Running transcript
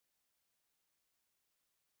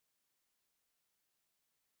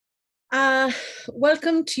Uh,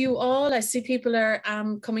 Welcome to you all. I see people are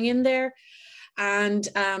coming in there, and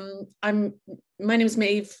my name is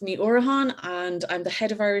Maeve Ní Uirithán, and I'm the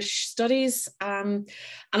head of Irish Studies. And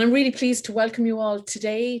I'm really pleased to welcome you all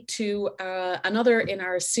today to another in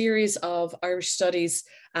our series of Irish Studies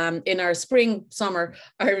in our spring-summer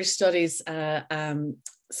Irish Studies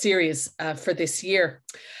series for this year.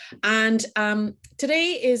 And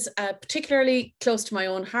today is particularly close to my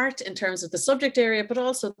own heart in terms of the subject area, but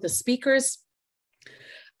also the speakers,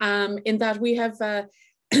 in that we have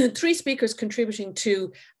three speakers contributing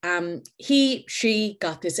to He, She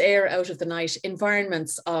Got This Air Out of the Night,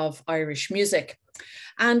 Environments of Irish Music.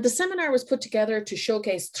 And the seminar was put together to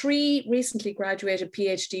showcase three recently graduated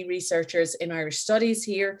PhD researchers in Irish Studies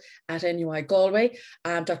here at NUI Galway,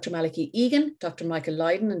 Dr. Malachy Egan, Dr. Michael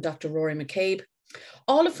Lydon, and Dr. Rory McCabe,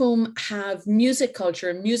 all of whom have music culture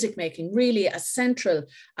and music making really as central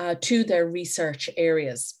to their research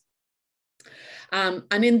areas. And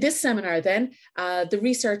in this seminar then, the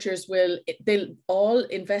researchers they'll all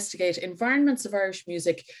investigate environments of Irish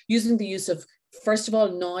music using the use of, first of all,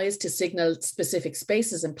 noise to signal specific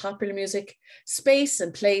spaces in popular music, space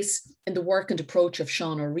and place in the work and approach of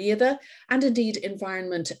Seán Ó Riada, and indeed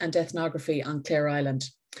environment and ethnography on Clare Island.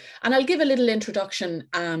 And I'll give a little introduction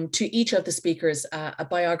to each of the speakers, a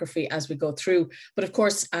biography as we go through. But of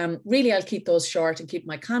course, really, I'll keep those short and keep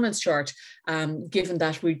my comments short, given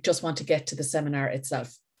that we just want to get to the seminar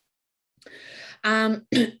itself. I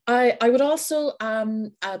would also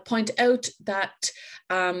point out that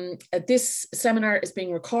this seminar is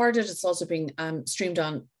being recorded. It's also being streamed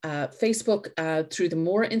on Facebook through the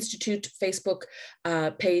Moore Institute Facebook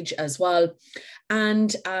page as well.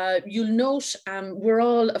 And you'll note we're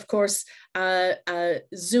all, of course,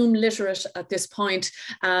 Zoom literate at this point,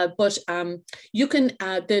 but you can,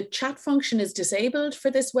 the chat function is disabled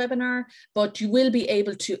for this webinar, but you will be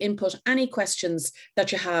able to input any questions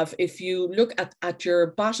that you have. If you look at your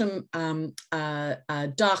bottom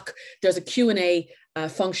dock, there's a Q&A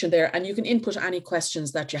function there, and you can input any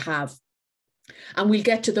questions that you have. And we'll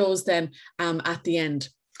get to those then at the end.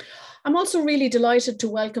 I'm also really delighted to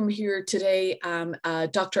welcome here today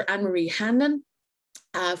Dr. Anne-Marie Hanlon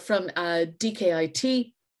from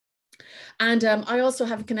DKIT. And I also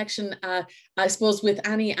have a connection, I suppose, with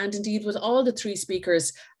Annie and indeed with all the three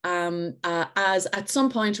speakers, as at some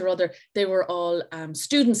point or other, they were all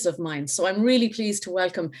students of mine. So I'm really pleased to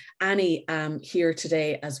welcome Annie here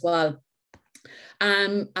today as well.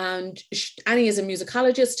 And Annie is a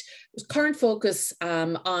musicologist with current focus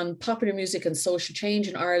on popular music and social change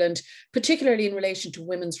in Ireland, particularly in relation to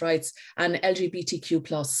women's rights and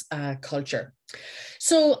LGBTQ+ culture.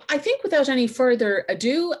 So I think without any further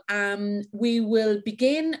ado, we will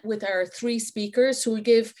begin with our three speakers who will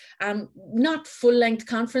give not full-length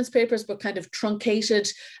conference papers, but kind of truncated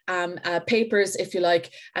papers, if you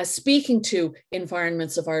like, speaking to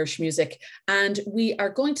environments of Irish music. And we are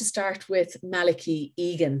going to start with Malachy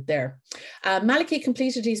Egan there. Malachy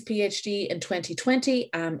completed his PhD in 2020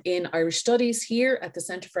 in Irish Studies here at the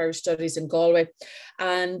Centre for Irish Studies in Galway.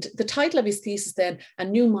 And the title of his thesis then, A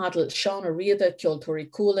New Model, Seán Ó Riada, Cultúr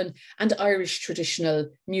and Irish Traditional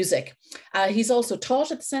Music. He's also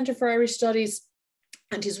taught at the Centre for Irish Studies,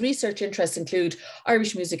 and his research interests include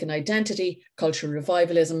Irish music and identity, cultural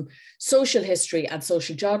revivalism, social history and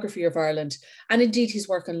social geography of Ireland, and indeed his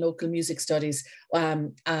work on local music studies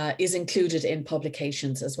is included in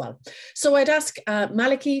publications as well. So I'd ask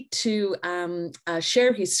Malachy to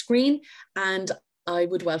share his screen, and I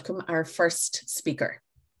would welcome our first speaker.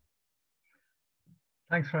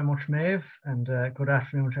 Thanks very much, Maeve, and good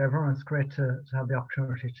afternoon to everyone. It's great to have the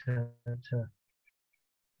opportunity to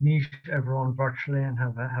meet everyone virtually and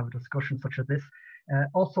have a discussion such as this.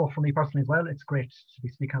 Also, for me personally as well, it's great to be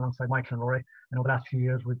speaking alongside Michael and Rory. And over the last few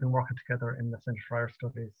years, we've been working together in the Centre for Irish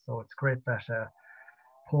Studies. So it's great that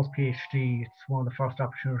post-PhD, it's one of the first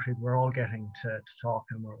opportunities we're all getting to talk,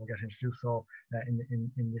 and we're getting to do so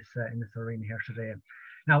in this arena here today.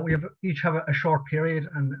 Now, we each have a short period,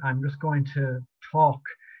 and I'm just going to talk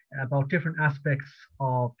about different aspects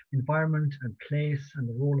of environment and place and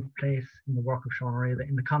the role of place in the work of Seán Ó Riada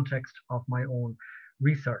in the context of my own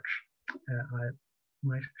research. I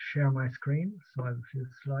might share my screen, so I have a few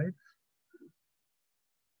slides.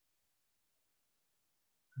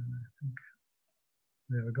 And I think,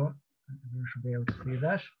 there we go. You should be able to see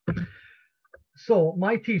that. So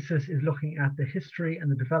my thesis is looking at the history and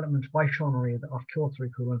the development by Seán Ó Riada of Cultúr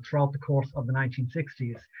throughout the course of the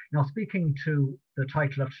 1960s. Now, speaking to the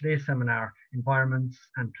title of today's seminar, Environments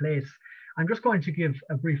and Place, I'm just going to give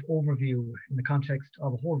a brief overview in the context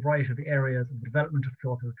of a whole variety of areas of the development of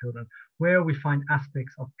Ceoltar Cúlan, where we find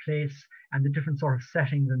aspects of place and the different sort of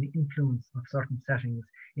settings and the influence of certain settings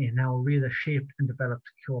in how Ó Riada shaped and developed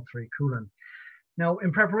Ceoltar Cúlan. Now,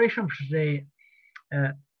 in preparation for today,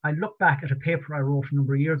 I look back at a paper I wrote a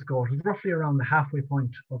number of years ago. It was roughly around the halfway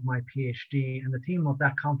point of my PhD, and the theme of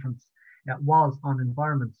that conference was on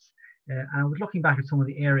environments. And I was looking back at some of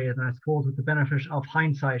the areas, and I suppose with the benefit of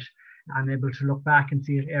hindsight, I'm able to look back and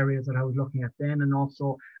see at areas that I was looking at then, and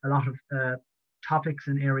also a lot of topics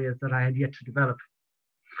and areas that I had yet to develop.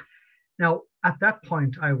 Now, at that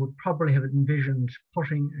point, I would probably have envisioned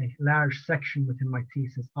putting a large section within my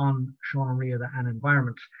thesis on Seán Ó Riada and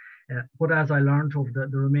environment. But as I learned over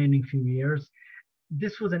the remaining few years,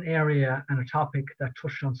 this was an area and a topic that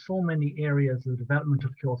touched on so many areas of the development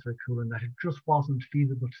of Ceoltar Cúlan that it just wasn't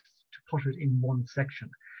feasible to put it in one section.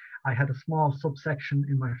 I had a small subsection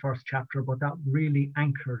in my first chapter, but that really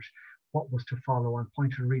anchored what was to follow and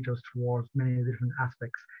pointed readers towards many of the different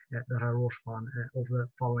aspects that I wrote on over the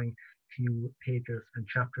following few pages and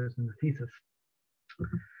chapters in the thesis.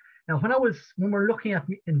 Now, when we're looking at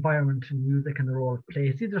environment and music and the role of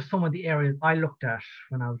place, these are some of the areas I looked at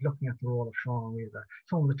when I was looking at the role of Seán Ó Riada.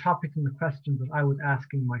 Some of the topics and the questions that I was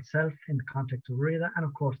asking myself in the context of Ó Riada, and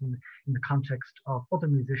of course in the context of other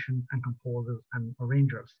musicians and composers and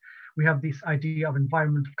arrangers. We have this idea of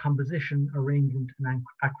environment of composition, arrangement, and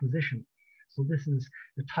acquisition. So this is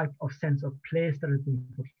the type of sense of place that has been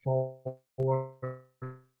put forward,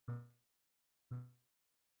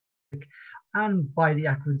 and by the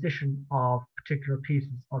acquisition of particular pieces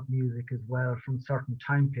of music as well from certain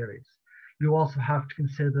time periods. You also have to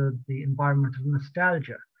consider the environment of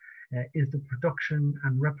nostalgia. Is the production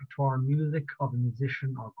and repertoire music of a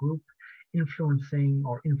musician or group influencing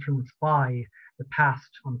or influenced by the past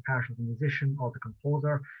on the part of the musician or the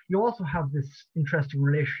composer? You also have this interesting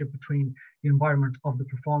relationship between the environment of the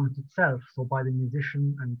performance itself, so by the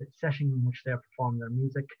musician and the setting in which they perform their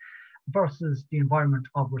music, versus the environment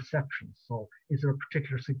of reception. So is there a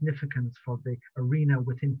particular significance for the arena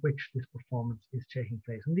within which this performance is taking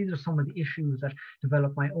place? And these are some of the issues that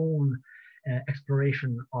develop my own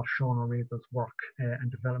exploration of Seán Ó Riada's work and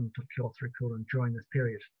development of Ceoltar Cúlan during this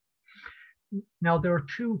period. Now, there are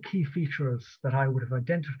two key features that I would have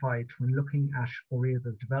identified when looking at Ó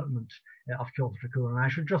Riada's development of Ceoltar Cúlan. And I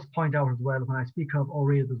should just point out as well, when I speak of Ó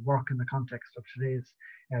Riada's work in the context of today's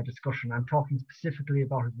discussion, I'm talking specifically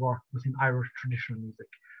about his work within Irish traditional music.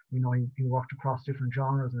 We know he worked across different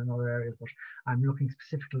genres and in other areas, but I'm looking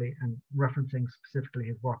specifically and referencing specifically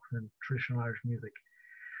his work in traditional Irish music.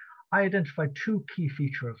 I identified two key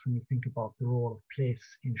features when you think about the role of place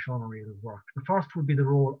in Seán Ó Riada's work. The first would be the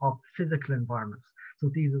role of physical environments. So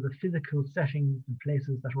these are the physical settings and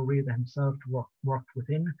places that Ó Riada himself worked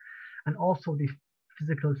within, and also the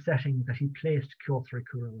physical settings that he placed Ceoltar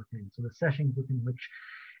Cúlan within. So the settings within which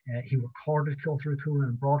he recorded Ceoltar Cúlan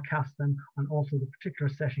and broadcast them, and also the particular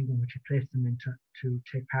settings in which he placed them into to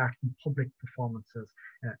take part in public performances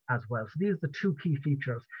as well. So these are the two key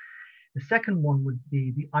features. The second one would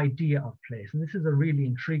be the idea of place. And this is a really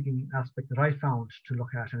intriguing aspect that I found to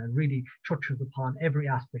look at, and it really touches upon every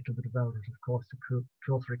aspect of the development, of course, to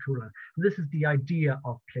Ceoltar Cúlan. This is the idea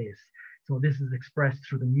of place. So this is expressed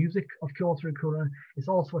through the music of Ceoltar Cúlan. It's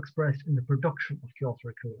also expressed in the production of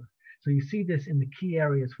Ceoltar Cúlan. So you see this in the key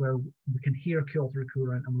areas where we can hear Ceoltar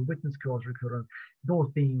Cúlan and we witness Ceoltar Cúlan, those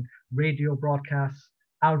being radio broadcasts,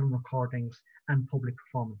 album recordings, and public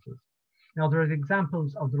performances. Now, there are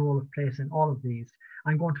examples of the role of place in all of these.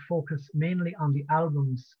 I'm going to focus mainly on the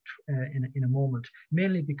albums in a moment,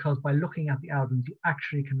 mainly because by looking at the albums, you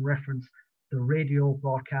actually can reference the radio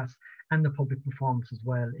broadcasts and the public performance as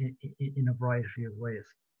well in a variety of ways.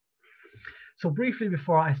 So briefly,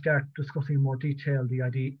 before I start discussing in more detail the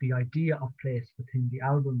idea of place within the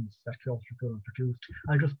albums that Ceoltar Cúlan produced,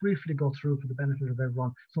 I'll just briefly go through, for the benefit of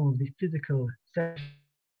everyone, some of the physical settings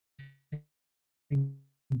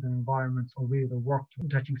and environments Ó Riada worked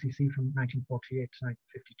at UCC from 1948 to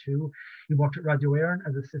 1952. He worked at Radio Éireann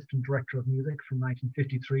as Assistant Director of Music from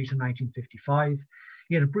 1953 to 1955.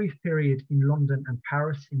 He had a brief period in London and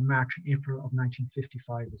Paris in March and April of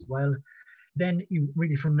 1955 as well. Then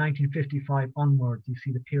really from 1955 onwards, you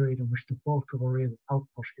see the period in which the bulk of Ó Riada's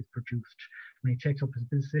output is produced, when he takes up his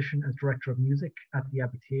position as Director of Music at the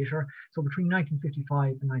Abbey Theatre. So between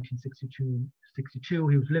 1955 and 1962,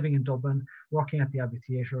 he was living in Dublin, working at the Abbey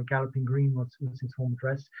Theatre. Galloping Green was his home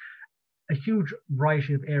address. A huge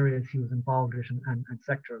variety of areas he was involved in and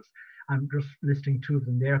sectors. I'm just listing two of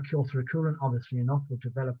them there. Ceoltar Cúlan, obviously enough, was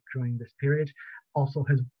developed during this period. Also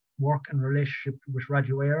his work and relationship with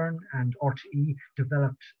Radio Éireann and RTE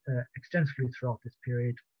developed extensively throughout this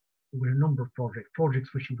period with a number of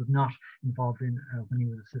projects which he was not involved in when he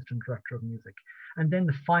was Assistant Director of Music. And then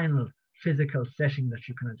the final physical setting that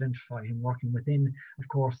you can identify him working within, of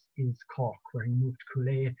course, is Cork, where he moved to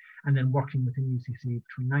Cooley and then working within UCC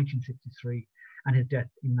between 1963 and his death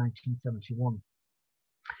in 1971.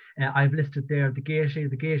 I've listed there the Gaiety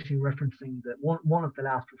referencing one of the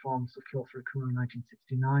last performances of Ceoltar Cúil in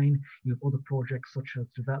 1969. You have other projects such as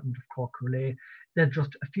development of Cork Cooley. They're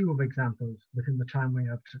just a few of examples within the time we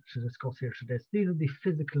have to discuss here today. So these are the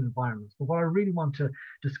physical environments. But what I really want to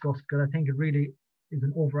discuss, because I think it really is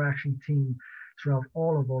an overarching theme throughout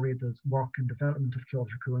all of Ó Riada's work and development of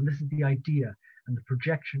Ceoltar Cúil, and this is the idea and the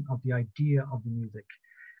projection of the idea of the music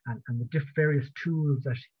and the various tools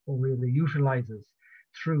that Ó Riada utilizes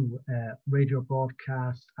through radio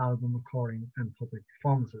broadcast, album recording, and public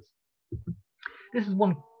performances. This is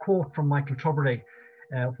one quote from Michael Tuberty,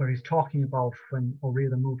 where he's talking about when Ó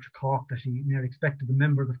Riada moved to Cork that he nearly expected the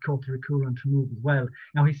members of Ceoltar Cúil to move as well.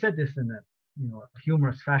 Now he said this in a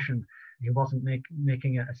humorous fashion. He wasn't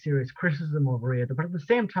making a serious criticism of Ó Riada, but at the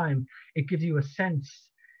same time, it gives you a sense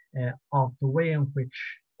of the way in which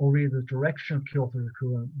Ó Riada's direction of Ceoltar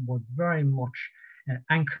Cúil was very much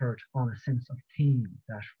anchored on a sense of theme,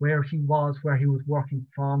 that where he was working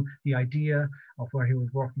from, the idea of where he was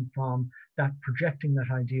working from, that projecting that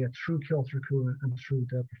idea through Ceoltar Cúil and through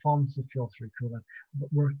the performance of Ceoltar Cúil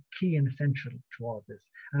were key and essential to all of this.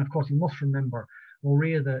 And of course, you must remember, Ó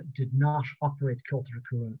Riada did not operate Ceoltar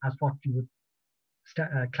Cúil as what you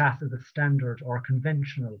would class as a standard or a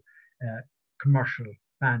conventional commercial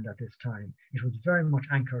band at this time. It was very much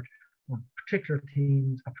anchored on particular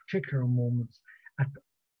themes, at particular moments,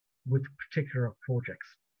 with particular projects.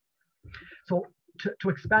 So to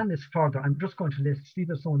expand this further, I'm just going to list,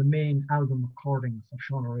 these are some of the main album recordings of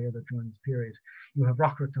Seán Ó Riada during this period. You have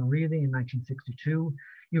Rockrit an Riada in 1962,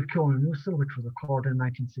 you have Ceol an Uasail, which was recorded in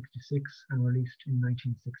 1966 and released in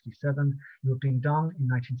 1967, you have Ding Dong in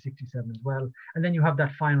 1967 as well, and then you have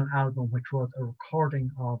that final album, which was a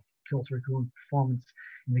recording of Ceoltar Cúil performance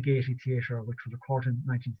in the Gaiety Theatre, which was recorded in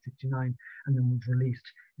 1969 and then was released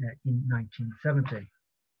in 1970.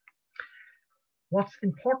 What's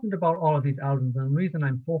important about all of these albums, and the reason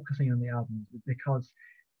I'm focusing on the albums, is because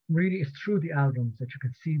really it's through the albums that you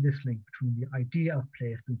can see this link between the idea of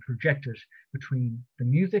place being projected between the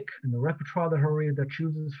music and the repertoire that Ó Riada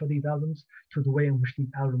chooses for these albums, to the way in which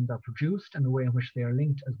these albums are produced and the way in which they are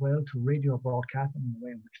linked as well to radio broadcast and the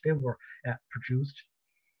way in which they were produced.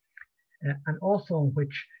 And also in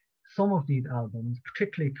which some of these albums,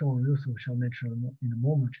 particularly Ceol an Uasail, which I'll mention in a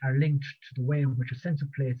moment, are linked to the way in which a sense of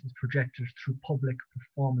place is projected through public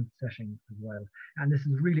performance settings as well. And this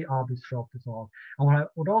is really obvious throughout this all. And what I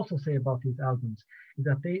would also say about these albums is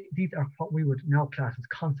that these are what we would now class as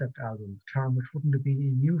concept albums, a term which wouldn't have been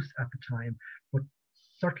in use at the time, but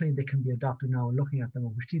certainly they can be adopted now looking at them,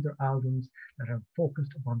 which these are albums that are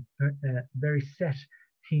focused upon very set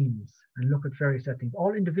themes and look at various settings,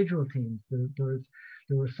 all individual themes.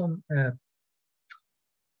 There were some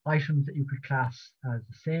items that you could class as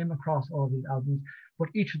the same across all these albums, but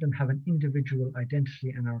each of them have an individual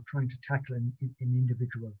identity and are trying to tackle an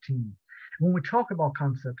individual theme. When we talk about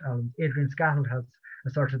concept albums, Adrian Scattle has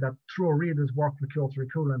asserted that through Ó Riada's work with Ceoltar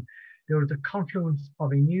Cúil, there was a confluence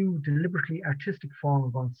of a new, deliberately artistic form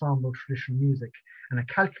of ensemble traditional music and a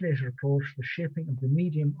calculated approach to the shaping of the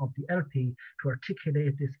medium of the LP to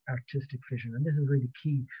articulate this artistic vision. And this is really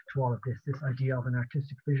key to all of this idea of an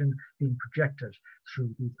artistic vision being projected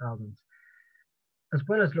through these albums. As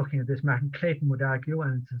well as looking at this, Martin Clayton would argue,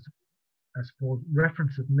 and it's, I suppose,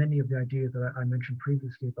 references many of the ideas that I mentioned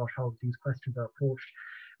previously about how these questions are approached.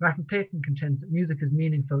 Martin Clayton contends that music is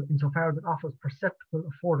meaningful insofar as it offers perceptible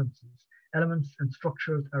affordances. Elements and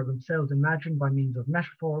structures are themselves imagined by means of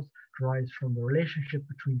metaphors derived from the relationship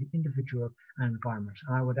between the individual and environment.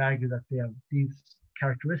 And I would argue that these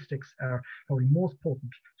characteristics are probably most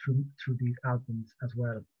potent through these albums as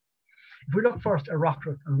well. If we look first at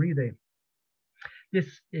Rockrit an Riada,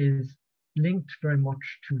 this is linked very much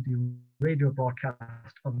to the radio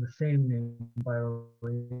broadcast of the same name by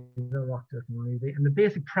Rockrit an Riada. And the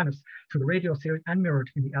basic premise to the radio series and mirrored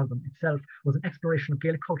in the album itself was an exploration of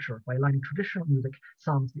Gaelic culture by aligning traditional music,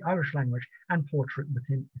 songs, the Irish language and poetry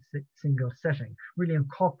within a single setting, really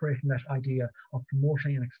incorporating that idea of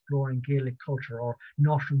promoting and exploring Gaelic culture, or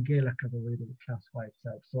Northern Gaelic as Ó Riada would classify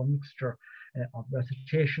itself. So a mixture of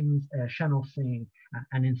recitations, sean-nós singing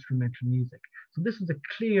and instrumental music. So this was a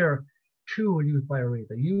clear tool used by Ó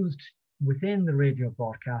Riada, used within the radio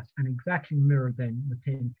broadcast and exactly mirrored then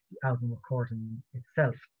within the album recording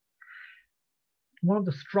itself. One of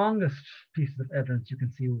the strongest pieces of evidence you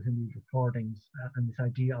can see within these recordings and this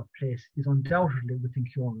idea of place is undoubtedly within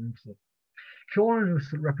Seán Ó Riada. Seán Ó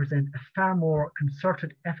Riada represent a far more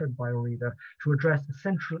concerted effort by Ó Riada to address a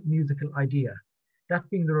central musical idea, that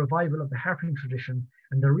being the revival of the harping tradition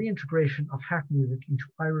and the reintegration of harp music into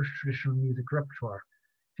Irish traditional music repertoire.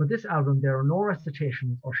 For this album, there are no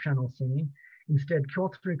recitations or sean-nós singing. Instead,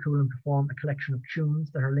 Ceoltar Cualann perform a collection of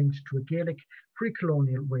tunes that are linked to a Gaelic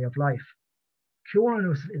pre-colonial way of life. Seán Ó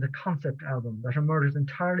Riada is a concept album that emerges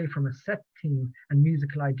entirely from a set theme and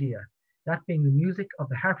musical idea, that being the music of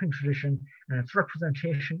the harping tradition and its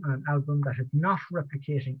representation on an album that is not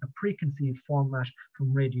replicating a preconceived format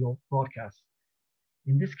from radio broadcasts.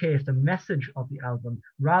 In this case, the message of the album,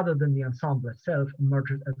 rather than the ensemble itself,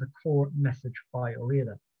 emerges as a core message by Ó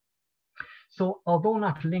Riada. So, although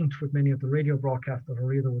not linked with many of the radio broadcasts that Ó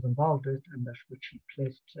Riada was involved in, and that which he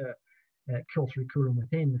placed Ceoltar Cualann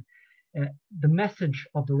within, the message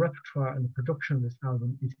of the repertoire and the production of this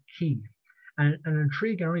album is key. And an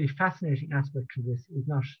intriguing and really fascinating aspect to this is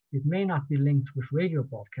it may not be linked with radio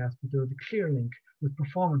broadcasts, but there is a clear link with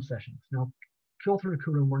performance settings. Now, Ceoltar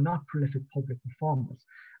Cualann were not prolific public performers.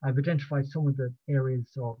 I've identified some of the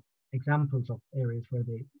areas or examples of areas where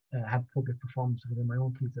they have public performances within my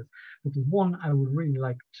own thesis, but there's one I would really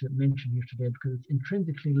like to mention here today because it's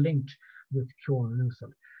intrinsically linked with Seán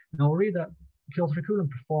Ó Riada. Now, Ceoltar Cualann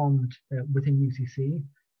performed within UCC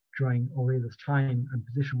during Ó Riada's time and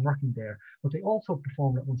position working there, but they also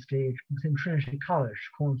performed at one stage within Trinity College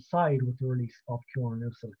to coincide with the release of Seán Ó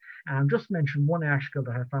Riada. And just mention one article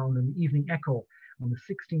that I found in the Evening Echo on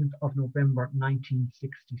the 16th of November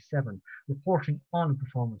 1967, reporting on a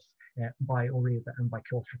performance by Ó Riada and by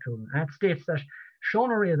Ceoltar Cualann. And it states that Seán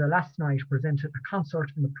Ó Riada last night presented a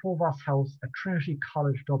concert in the Provost House at Trinity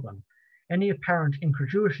College, Dublin. Any apparent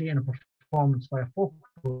incredulity in a performance by a folk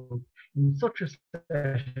group in such a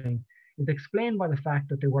setting is explained by the fact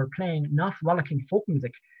that they were playing not rollicking folk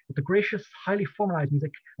music, but the gracious, highly formalized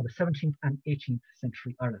music of the 17th and 18th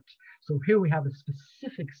century Ireland. So here we have a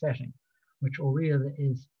specific setting which Ó Riada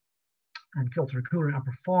and Ceoltar Cualann are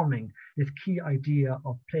performing this key idea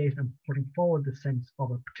of place and putting forward the sense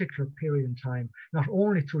of a particular period in time, not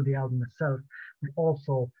only through the album itself, but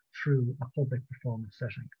also through a public performance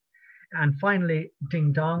setting. And finally,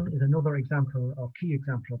 Ding Dong is another example, or key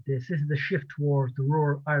example of this. This is a shift towards the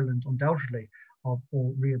rural Ireland, undoubtedly, of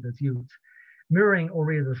Ó Riada's youth. Mirroring Ó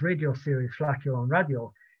Riada's radio series, Flaccio on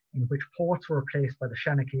Radio, in which poets were replaced by the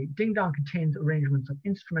Shanachie, Ding Dong contains arrangements of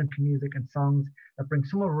instrumental music and songs that bring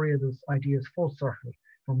some of Ó Riada's ideas full circle,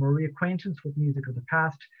 from a reacquaintance with music of the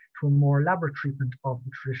past to a more elaborate treatment of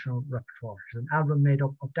the traditional repertoire. It's an album made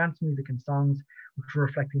up of dance music and songs which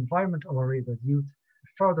reflect the environment of Ó Riada's youth,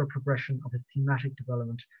 further progression of its thematic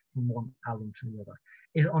development from one album to the other.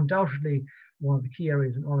 It undoubtedly, one of the key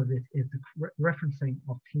areas in all of this is the referencing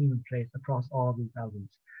of theme and place across all of these albums.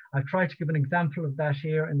 I've tried to give an example of that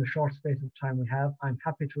here in the short space of time we have. I'm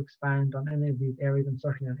happy to expand on any of these areas and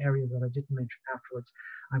certainly on areas that I didn't mention afterwards.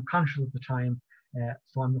 I'm conscious of the time,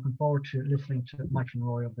 so I'm looking forward to listening to Michael and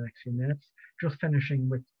Rory over the next few minutes. Just finishing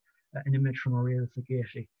with an image from Ó Riada's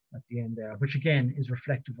Sagaithi at the end there, which again is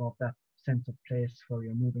reflective of that sense of place where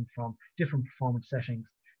you're moving from different performance settings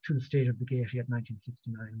to the stage of the Gaiety at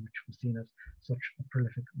 1969, which was seen as such a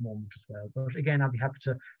prolific moment as well. But again, I'll be happy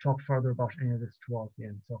to talk further about any of this towards the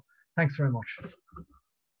end. So thanks very much.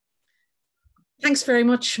 Thanks very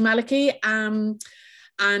much, Malachy. I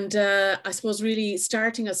suppose really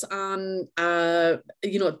starting us on,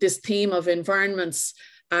 this theme of environments.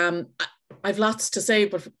 I've lots to say,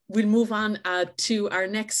 but we'll move on to our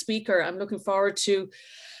next speaker. I'm looking forward to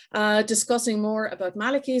discussing more about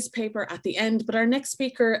Malachy's paper at the end. But our next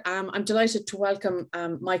speaker, I'm delighted to welcome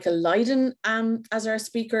Michael Lydon as our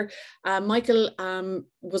speaker. Michael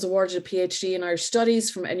was awarded a PhD in Irish Studies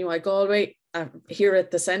from NUI Galway here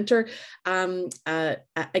at the centre,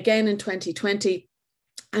 again in 2020.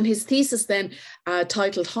 And his thesis then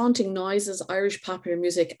titled Haunting Noises, Irish Popular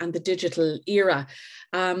Music and the Digital Era.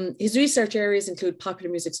 His research areas include popular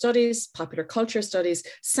music studies, popular culture studies,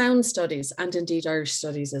 sound studies, and indeed Irish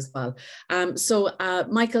studies as well.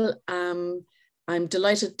 Michael, I'm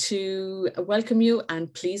delighted to welcome you,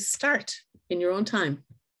 and please start in your own time.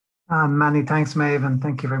 Many thanks, Maeve, and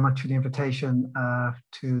thank you very much for the invitation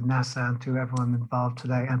to NASA and to everyone involved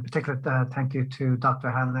today. And particular thank you to Dr.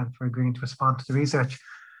 Hanlon for agreeing to respond to the research.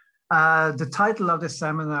 The title of this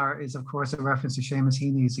seminar is, of course, a reference to Seamus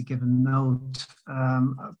Heaney's A Given Note,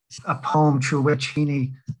 a poem through which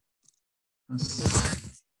Heaney...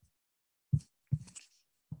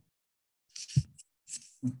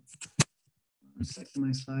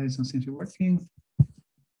 My slides don't seem to be working.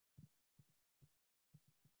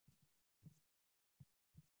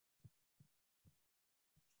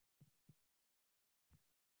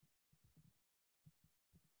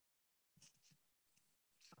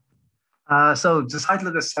 So the title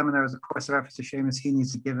of this seminar is, of course, a reference to Seamus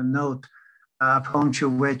Heaney's A Given Note, a poem through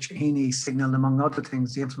which Heaney signalled, among other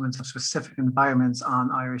things, the influence of specific environments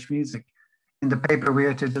on Irish music. In the paper we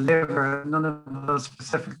are to deliver, none of us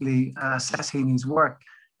specifically assess Heaney's work.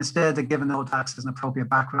 Instead, the Given Note acts as an appropriate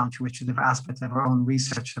background through which to deliver aspects of our own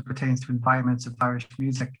research that pertains to environments of Irish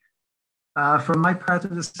music. For my part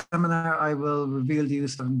of this seminar, I will reveal the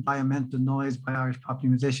use of environmental noise by Irish popular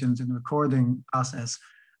musicians in the recording process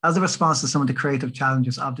as a response to some of the creative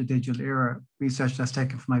challenges of the digital era, research that's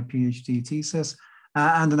taken from my PhD thesis,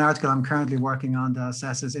 and an article I'm currently working on that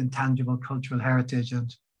assesses intangible cultural heritage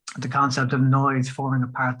and the concept of noise forming a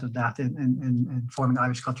part of that in forming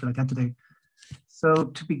Irish cultural identity. So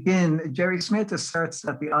to begin, Jerry Smith asserts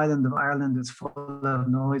that the island of Ireland is full of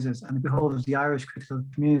noises, and it behoves the Irish critical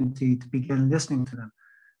community to begin listening to them.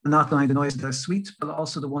 And not only the noises that are sweet, but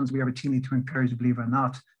also the ones we are routinely to encourage, believe it or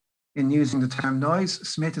not. In using the term noise,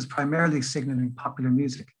 Smith is primarily signaling popular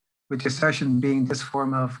music, with the assertion being this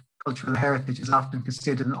form of cultural heritage is often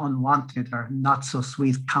considered an unwanted or not so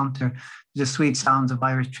sweet counter to the sweet sounds of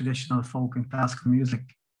Irish traditional folk and classical music.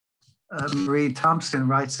 Marie Thompson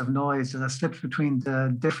writes of noise that slips between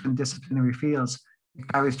the different disciplinary fields. It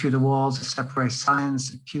carries through the walls that separate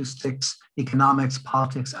science, acoustics, economics,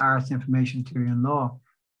 politics, art, information theory, and law.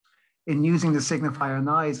 In using the signifier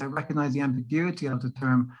noise, I recognize the ambiguity of the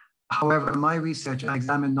term. However, in my research, I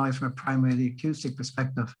examine noise from a primarily acoustic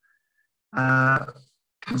perspective,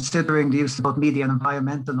 considering the use of both media and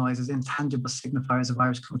environmental noise as intangible signifiers of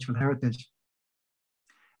Irish cultural heritage.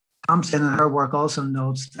 Thompson in her work also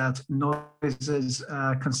notes that noise's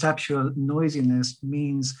conceptual noisiness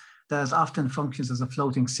means that it often functions as a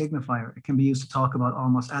floating signifier. It can be used to talk about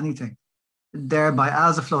almost anything. Thereby,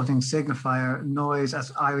 as a floating signifier, noise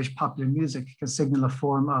as Irish popular music can signal a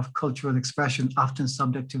form of cultural expression often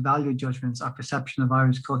subject to value judgments or perception of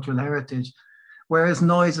Irish cultural heritage, whereas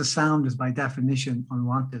noise as sound is by definition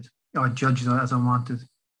unwanted or judged as unwanted.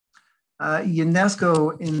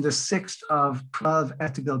 UNESCO, in the 6th of 12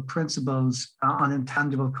 ethical principles on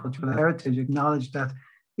intangible cultural heritage, acknowledged that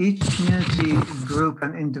each community, group,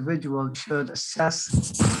 and individual should assess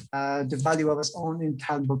the value of its own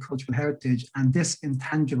intangible cultural heritage, and this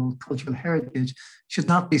intangible cultural heritage should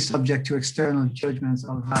not be subject to external judgments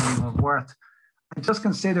of value or worth. I just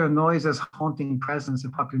consider noise as haunting presence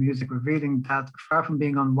in popular music, revealing that far from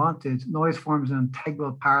being unwanted, noise forms an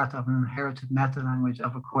integral part of an inherited meta-language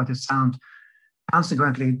of recorded sound.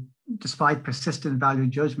 Consequently, despite persistent value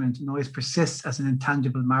judgment, noise persists as an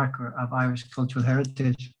intangible marker of Irish cultural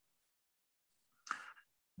heritage.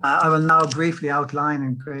 I will now briefly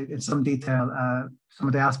outline in some detail some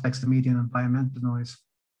of the aspects of media and environmental noise.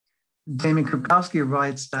 Damien Krukowski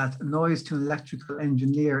writes that noise to an electrical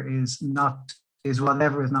engineer is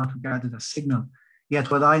whatever is not regarded as signal. Yet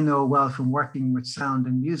what I know well from working with sound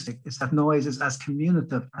and music is that noise is as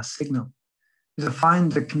communicative as signal. To define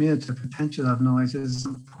the communicative potential of noise, it is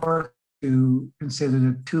important to consider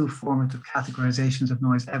the two formative categorizations of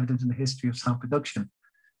noise evident in the history of sound production.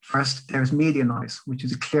 First, there is media noise, which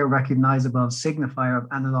is a clear, recognizable signifier of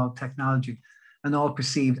analog technology and all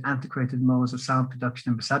perceived antiquated modes of sound production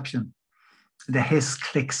and perception. The hiss,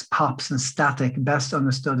 clicks, pops, and static, best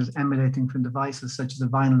understood as emanating from devices such as a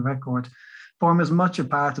vinyl record, form as much a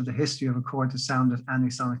part of the history of recorded sound as any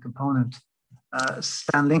sonic component.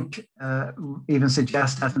 Stan Link even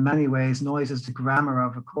suggests that in many ways, noise is the grammar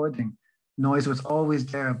of recording. Noise was always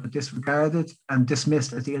there, but disregarded and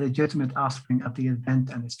dismissed as the illegitimate offspring of the event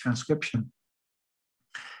and its transcription.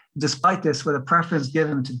 Despite this, with a preference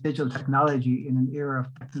given to digital technology in an era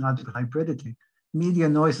of technological hybridity, media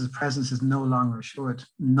noise's presence is no longer assured.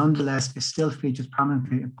 Nonetheless, it still features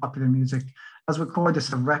prominently in popular music as recorders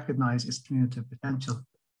have recognized its communicative potential.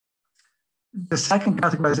 The second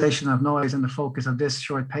categorization of noise and the focus of this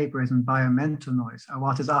short paper is environmental noise, or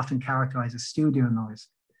what is often characterized as studio noise.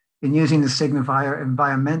 In using the signifier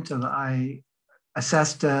environmental, I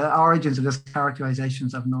assessed the origins of this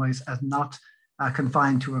characterizations of noise as not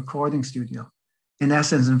confined to a recording studio. In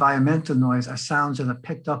essence, environmental noise are sounds that are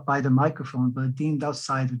picked up by the microphone but are deemed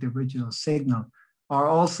outside of the original signal, or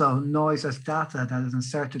also noise as data that is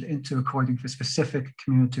inserted into recording for specific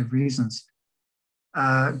communicative reasons.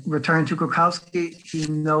 Return to Krukowski, he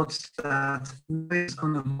notes that noise is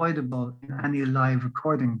unavoidable in any live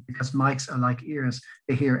recording because mics are like ears,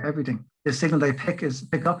 they hear everything. The signal they pick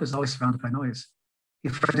up is always surrounded by noise. He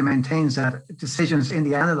further maintains that decisions in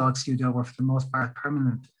the analog studio were for the most part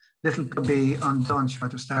permanent. Little could be undone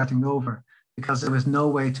short of starting over because there was no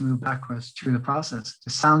way to move backwards through the process.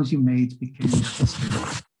 The sounds you made became your history.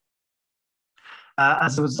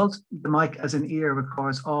 As a result, the mic as an ear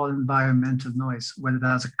records all environmental noise, whether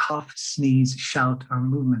that's a cough, sneeze, shout, or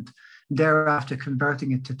movement, thereafter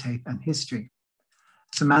converting it to tape and history.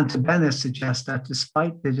 Samantha Bennett suggests that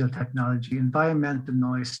despite digital technology, environmental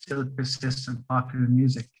noise still persists in popular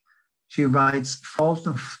music. She writes,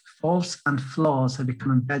 faults and flaws have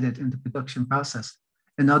become embedded in the production process.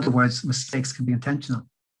 In other words, mistakes can be intentional.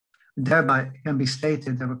 Thereby, it can be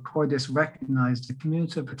stated that recordists recognize the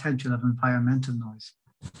cumulative potential of environmental noise.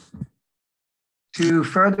 To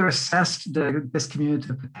further assess this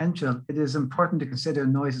cumulative potential, it is important to consider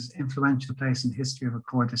noise's influential place in the history of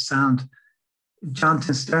recorded sound.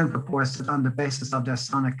 Jonathan Stern purports that on the basis of their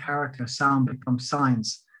sonic character, sound becomes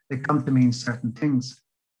signs. They come to mean certain things.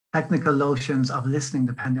 Technical notions of listening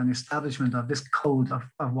depend on the establishment of this code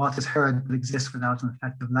of what is heard but exists without an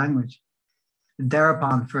effective language.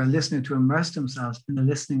 Thereupon, for a listener to immerse themselves in the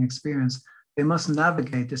listening experience, they must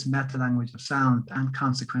navigate this meta-language of sound and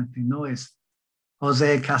consequently noise.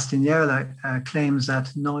 Jose Castañeda claims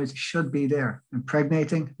that noise should be there,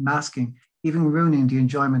 impregnating, masking, even ruining the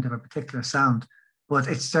enjoyment of a particular sound, but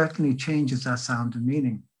it certainly changes that sound and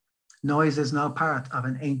meaning. Noise is now part of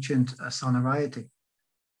an ancient sonority.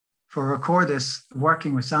 For recordists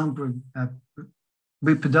working with sound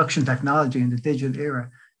reproduction technology in the digital era,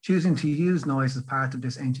 choosing to use noise as part of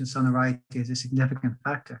this ancient sonority is a significant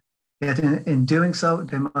factor. Yet in doing so,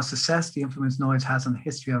 they must assess the influence noise has on the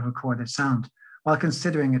history of recorded sound, while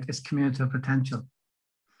considering its cumulative potential.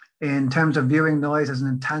 In terms of viewing noise as an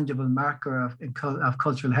intangible marker of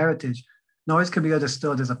cultural heritage, noise can be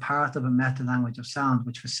understood as a part of a meta-language of sound,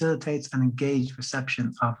 which facilitates an engaged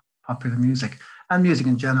reception of popular music, and music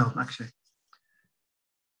in general, actually.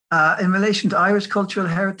 In relation to Irish cultural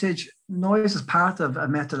heritage, noise as part of a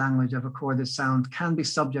meta-language of recorded sound can be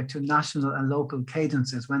subject to national and local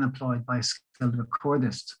cadences when employed by skilled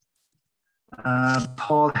recordists.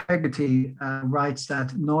 Paul Hegarty writes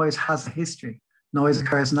that noise has a history. Noise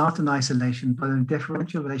occurs not in isolation, but in a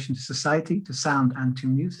differential relation to society, to sound, and to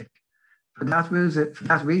music. For that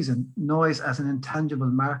reason, noise as an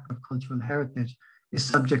intangible mark of cultural heritage is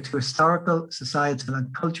subject to historical, societal,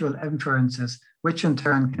 and cultural inferences, which in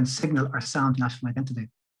turn can signal our sound national identity.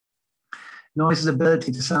 Noise's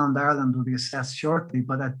ability to sound Ireland will be assessed shortly,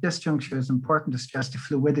 but at this juncture, it's important to stress the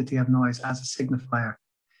fluidity of noise as a signifier.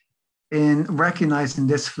 In recognizing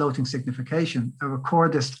this floating signification, a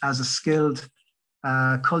recordist as a skilled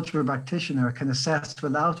cultural practitioner can assess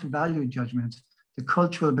without value judgment the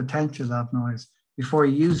cultural potential of noise before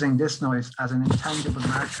using this noise as an intangible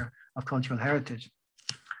marker of cultural heritage.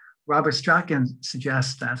 Robert Strachan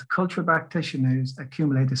suggests that cultural practitioners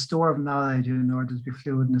accumulate a store of knowledge in order to be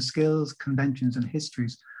fluid in the skills, conventions, and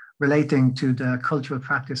histories relating to the cultural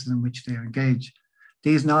practices in which they engage.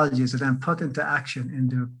 These knowledges are then put into action in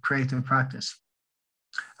the creative practice.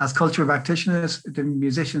 As cultural practitioners, the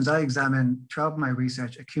musicians I examine throughout my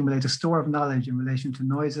research accumulate a store of knowledge in relation to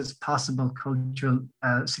noises, possible cultural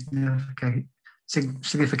signification,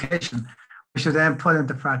 which are then put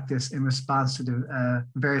into practice in response to the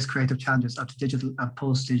various creative challenges of the digital and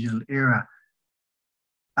post-digital era.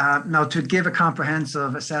 Now, to give a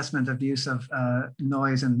comprehensive assessment of the use of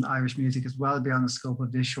noise in Irish music is well beyond the scope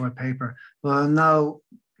of this short paper. We'll now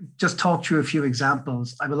just talk through a few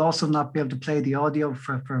examples. I will also not be able to play the audio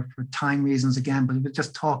for time reasons again, but we'll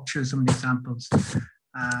just talk through some of the examples.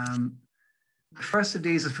 The first of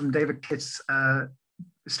these is from David Kitt's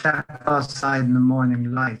Step Outside in the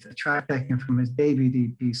Morning Light, a track taken from his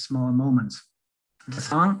debut EP, Small Moments. The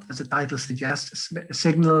song, as the title suggests,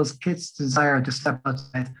 signals Kitt's desire to step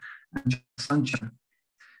outside and enjoy the sunshine.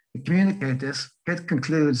 To communicate this, Kitt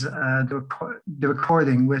concludes the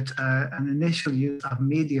recording with an initial use of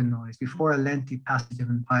median noise before a lengthy passage of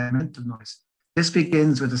environmental noise. This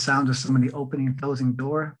begins with the sound of somebody opening and closing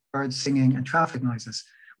door, birds singing, and traffic noises,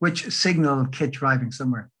 which signal Kitt driving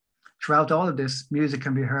somewhere. Throughout all of this, music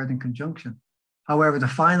can be heard in conjunction. However, the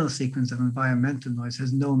final sequence of environmental noise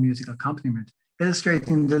has no musical accompaniment,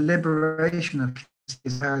 illustrating the liberation of Kitt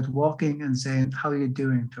is heard walking and saying, "How are you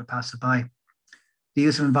doing?" to a passerby. The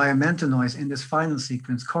use of environmental noise in this final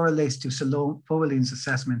sequence correlates to Salome Folleen's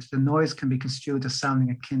assessment. The noise can be construed as sounding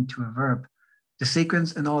akin to a verb. The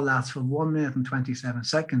sequence in all lasts for 1 minute and 27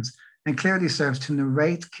 seconds and clearly serves to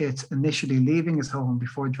narrate Kitt initially leaving his home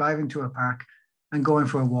before driving to a park and going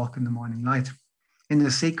for a walk in the morning light. In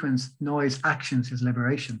this sequence, noise actions his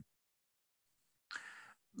liberation.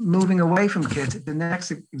 Moving away from Kitt, the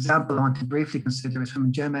next example I want to briefly consider is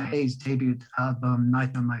from Gemma Hayes' debut album,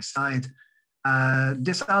 Night on My Side.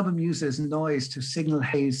 This album uses noise to signal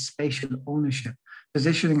Hayes' spatial ownership,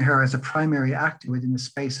 positioning her as a primary actor within the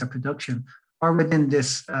space of production, or within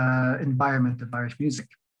this environment of Irish music.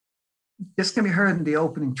 This can be heard in the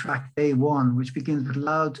opening track, Day One, which begins with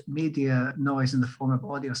loud media noise in the form of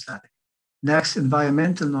audio static. Next,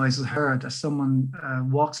 environmental noise is heard as someone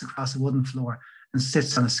walks across a wooden floor and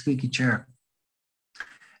sits on a squeaky chair.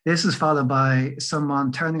 This is followed by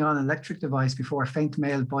someone turning on an electric device before a faint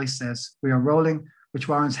male voice says, "We are rolling," which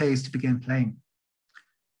warrants Hayes to begin playing.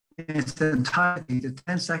 In its entirety, the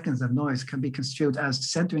 10 seconds of noise can be construed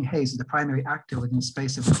as centering Hayes as the primary actor within the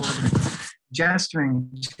space of recording, gesturing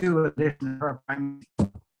to a listener her primary.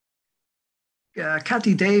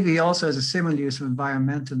 Cathy Davey also has a similar use of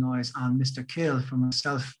environmental noise on Mr. Kill from a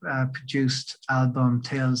self-produced album,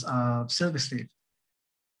 Tales of Silversleeve.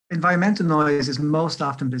 Environmental noise is most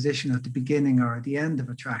often positioned at the beginning or at the end of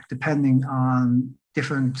a track, depending on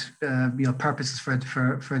different purposes for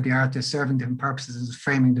the artist, serving different purposes as a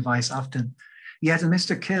framing device often. Yet in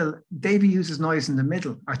Mr. Kill, Davey uses noise in the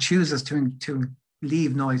middle, or chooses to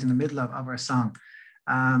leave noise in the middle of her song.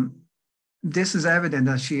 This is evident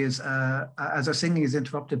as she is, as her singing is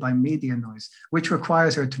interrupted by media noise, which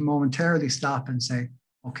requires her to momentarily stop and say,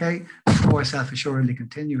 "Okay," before self-assuredly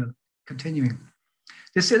continuing.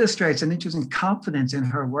 This illustrates an interesting confidence in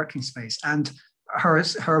her working space and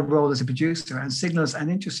her role as a producer, and signals an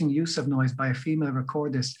interesting use of noise by a female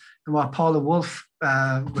recordist in what Paula Wolf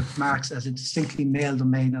remarks as a distinctly male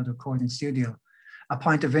domain of the recording studio. A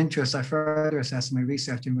point of interest I further assess in my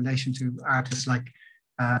research in relation to artists like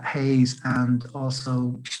Hayes and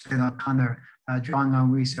also Sinead O'Connor, drawing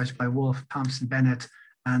on research by Wolf, Thompson Bennett,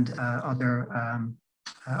 and other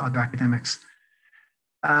academics.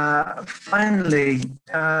 Finally,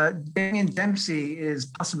 Damien Dempsey is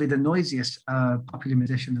possibly the noisiest popular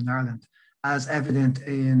musician in Ireland, as evident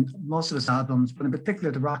in most of his albums, but in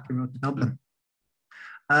particular the rock he wrote to Dublin.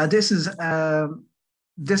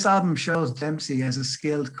 This album shows Dempsey as a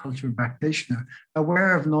skilled cultural practitioner,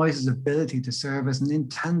 aware of noise's ability to serve as an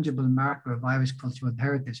intangible marker of Irish cultural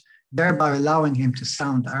heritage, thereby allowing him to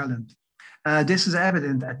sound Ireland. This is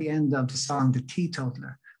evident at the end of the song, The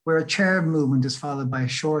Teetotaler, where a chair movement is followed by a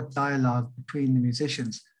short dialogue between the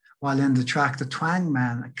musicians, while in the track The Twang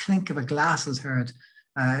Man, a clink of a glass is heard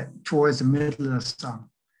towards the middle of the song.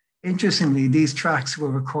 Interestingly, these tracks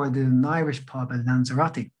were recorded in an Irish pub in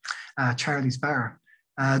Lanzarote, Charlie's Bar.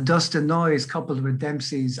 Thus, the noise, coupled with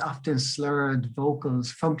Dempsey's often slurred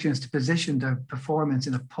vocals, functions to position the performance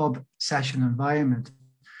in a pub session environment,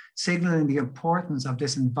 signaling the importance of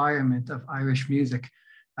this environment of Irish music,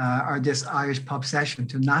 or this Irish pub session,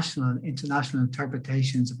 to national and international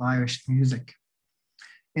interpretations of Irish music.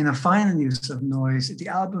 In a final use of noise, the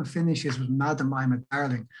album finishes with Madam I'm a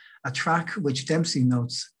Darling, a track which Dempsey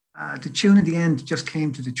notes, "The tune at the end just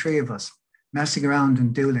came to the three of us, messing around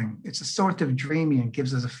and dueling. It's a sort of dreamy and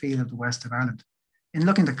gives us a feel of the west of Ireland." In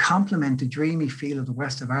looking to complement the dreamy feel of the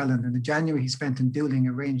west of Ireland, in the January he spent in dueling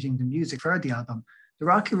arranging the music for the album, The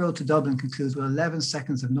Rocky Road to Dublin concludes with 11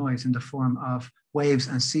 seconds of noise in the form of waves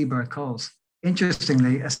and seabird calls.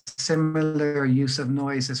 Interestingly, a similar use of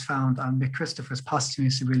noise is found on Mick Christopher's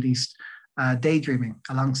posthumously released Daydreaming,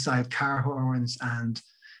 alongside car horns and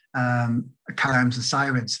car alarms and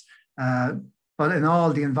sirens. But in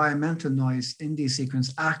all, the environmental noise in these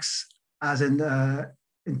sequences acts as an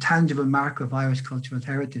intangible marker of Irish cultural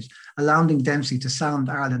heritage, allowing Dempsey to sound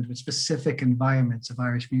Ireland with specific environments of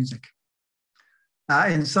Irish music.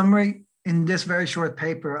 In summary, in this very short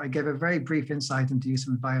paper, I gave a very brief insight into the use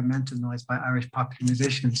of environmental noise by Irish popular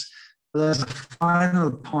musicians. But as a final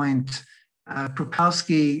point,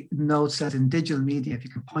 Prukowski notes that in digital media, if you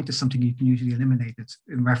can point to something, you can usually eliminate it,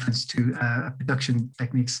 in reference to production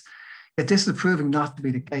techniques. Yet this is proving not to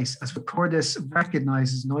be the case, as recordists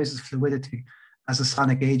recognizes noise's fluidity as a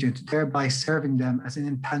sonic agent, thereby serving them as an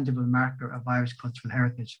intangible marker of Irish cultural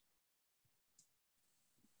heritage.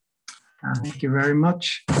 Thank you very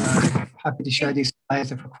much. Happy to share these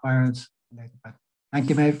slides if required later. Thank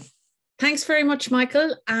you, Maeve. Thanks very much,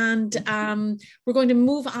 Michael. And we're going to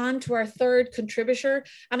move on to our third contributor.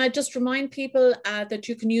 And I just remind people that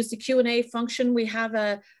you can use the Q&A function. We have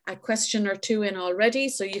a question or two in already,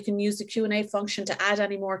 so you can use the Q&A function to add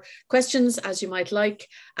any more questions as you might like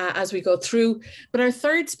as we go through. But our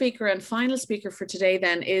third speaker and final speaker for today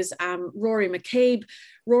then is Rory McCabe.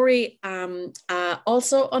 Rory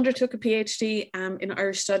also undertook a PhD in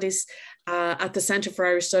Irish Studies at the Centre for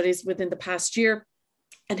Irish Studies within the past year.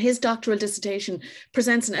 And his doctoral dissertation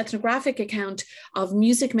presents an ethnographic account of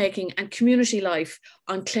music making and community life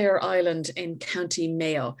on Clare Island in County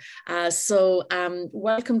Mayo. So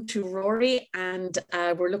welcome to Rory, and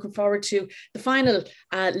we're looking forward to the final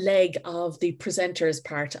leg of the presenters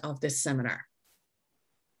part of this seminar.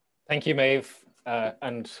 Thank you, Maeve,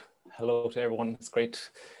 and hello to everyone. It's great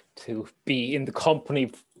to be in the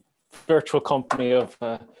company, virtual company of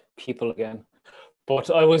people again. But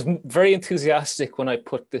I was very enthusiastic when I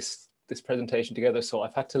put this presentation together, so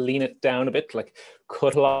I've had to lean it down a bit, like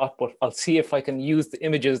cut a lot, but I'll see if I can use the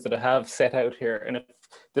images that I have set out here. And if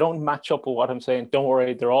they don't match up with what I'm saying, don't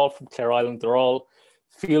worry, they're all from Clare Island, they're all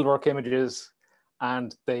fieldwork images,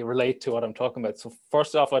 and they relate to what I'm talking about. So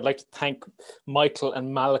first off, I'd like to thank Michael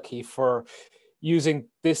and Malachy for using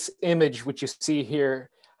this image, which you see here,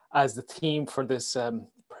 as the theme for this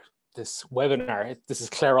this webinar. This is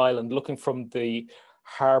Clare Island, looking from the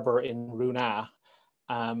harbour in Roonagh.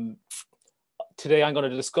 Today I'm going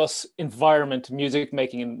to discuss environment and music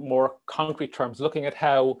making in more concrete terms, looking at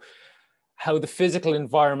how the physical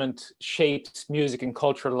environment shapes music and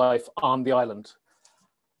cultural life on the island.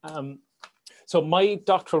 So my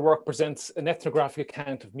doctoral work presents an ethnographic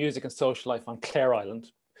account of music and social life on Clare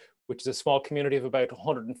Island, which is a small community of about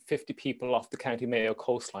 150 people off the County Mayo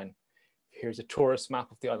coastline. Here's a tourist map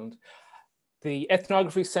of the island. The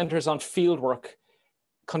ethnography centres on fieldwork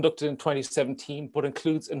conducted in 2017, but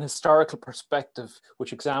includes an historical perspective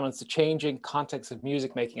which examines the changing context of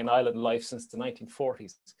music making in island life since the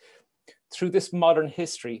 1940s. Through this modern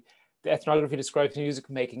history, the ethnography describes music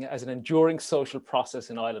making as an enduring social process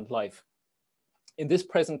in island life. In this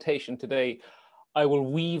presentation today, I will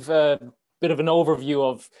weave a bit of an overview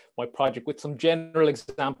of my project with some general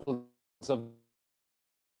examples of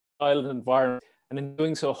island environment, and in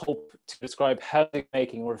doing so, hope to describe how music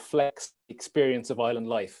making reflects the experience of island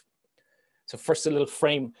life. So first, a little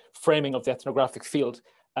framing of the ethnographic field.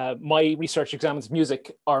 My research examines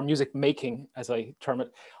music, or music making, as I term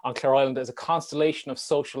it, on Clare Island as a constellation of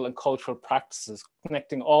social and cultural practices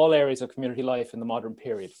connecting all areas of community life in the modern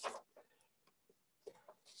period.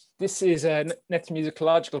 This is an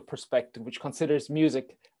ethnomusicological perspective which considers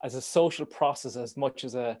music as a social process as much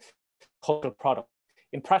as a cultural product.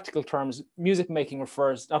 In practical terms, music making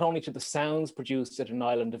refers not only to the sounds produced at an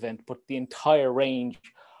island event, but the entire range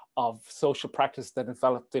of social practice that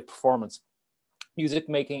envelop the performance. Music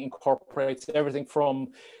making incorporates everything from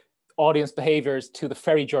audience behaviours to the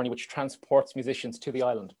ferry journey which transports musicians to the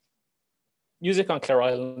island. Music on Clare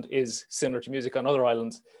Island is similar to music on other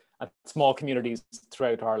islands and small communities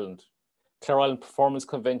throughout Ireland. Clare Island performance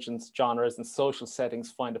conventions, genres and social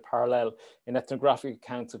settings find a parallel in ethnographic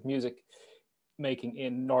accounts of music making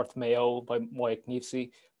in North Mayo by Moyak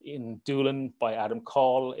Nifsi, in Doolin by Adam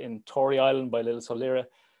Call, in Tory Island by Lil Solera.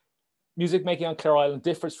 Music making on Clare Island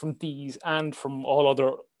differs from these and from all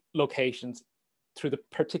other locations through the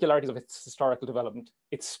particularities of its historical development,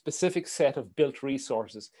 its specific set of built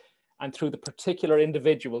resources, and through the particular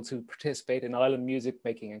individuals who participate in island music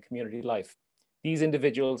making and community life. These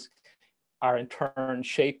individuals are in turn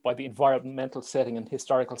shaped by the environmental setting and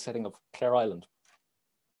historical setting of Clare Island.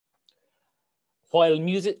 While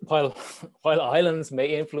islands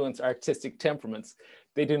may influence artistic temperaments,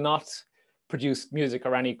 they do not produce music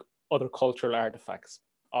or any other cultural artifacts.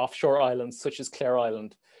 Offshore islands such as Clare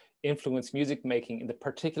Island influence music making in the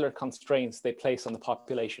particular constraints they place on the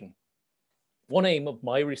population. One aim of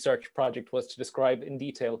my research project was to describe in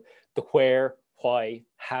detail the where, why,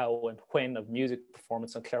 how, and when of music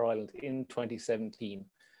performance on Clare Island in 2017.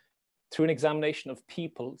 Through an examination of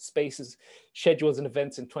people, spaces, schedules, and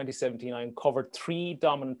events in 2017, I uncovered three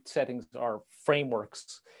dominant settings or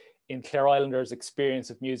frameworks in Clare Islanders' experience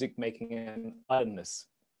of music making and islandness.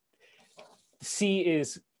 The sea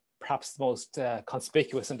is perhaps the most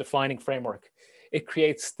conspicuous and defining framework. It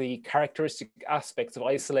creates the characteristic aspects of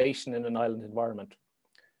isolation in an island environment.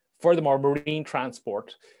 Furthermore, marine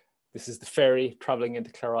transport. This is the ferry traveling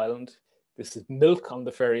into Clare Island. This is milk on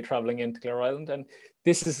the ferry traveling into Clare Island. And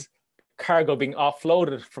this is cargo being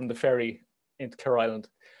offloaded from the ferry into Clare Island.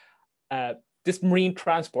 This marine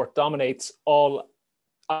transport dominates all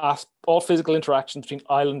physical interactions between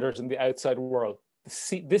islanders and the outside world.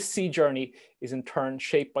 This sea journey is in turn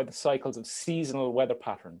shaped by the cycles of seasonal weather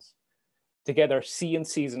patterns. Together, sea and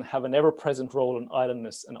season have an ever-present role in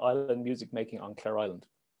islandness and island music making on Clare Island.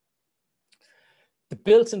 The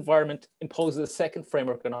built environment imposes a second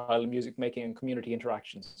framework on island music making and community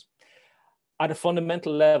interactions. At a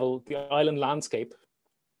fundamental level, the island landscape,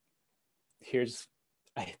 here's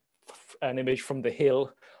an image from the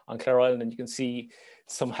hill on Clare Island, and you can see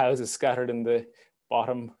some houses scattered in the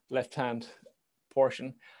bottom left-hand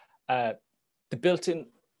portion. The built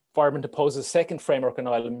environment imposes a second framework on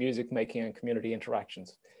island music making and community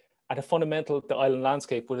interactions. At a fundamental, the island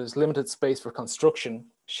landscape, with its limited space for construction,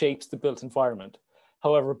 shapes the built environment.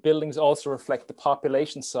 However, buildings also reflect the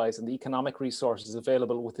population size and the economic resources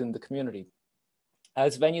available within the community.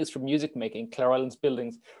 As venues for music making, Clare Island's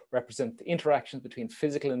buildings represent the interactions between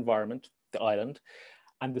physical environment, the island,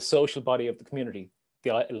 and the social body of the community,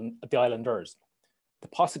 the islanders. The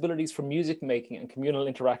possibilities for music making and communal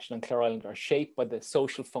interaction on Clare Island are shaped by the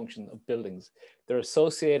social function of buildings, their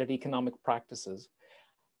associated economic practices,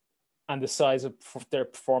 and the size of their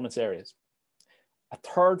performance areas. A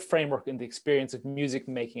third framework in the experience of music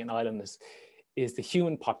making in Ireland is the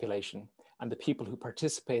human population and the people who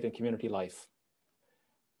participate in community life.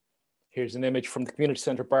 Here's an image from the community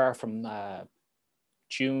centre bar from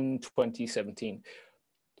June 2017.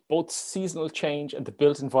 Both seasonal change and the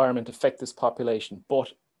built environment affect this population,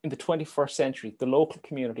 but in the 21st century, the local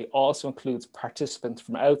community also includes participants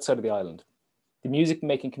from outside of the island. The music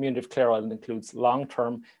making community of Clare Island includes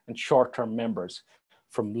long-term and short-term members,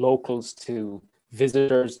 from locals to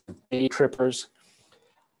visitors, day trippers.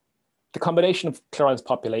 The combination of Clare Island's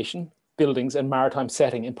population, buildings and maritime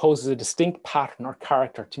setting imposes a distinct pattern or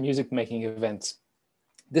character to music making events.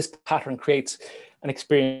 This pattern creates an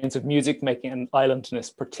experience of music making and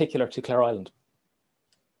islandness particular to Clare Island.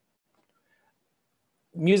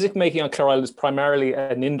 Music making on Clare Island is primarily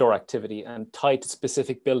an indoor activity and tied to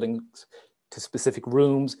specific buildings, to specific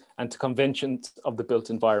rooms, and to conventions of the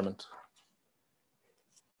built environment.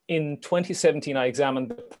 In 2017, I examined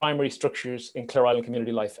the primary structures in Clare Island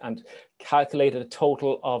community life and calculated a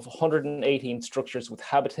total of 118 structures with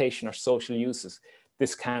habitation or social uses.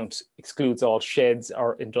 This count excludes all sheds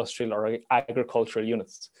or industrial or agricultural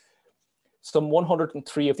units. Some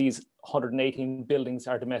 103 of these 118 buildings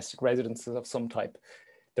are domestic residences of some type.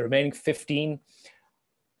 The remaining 15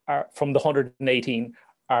 from the 118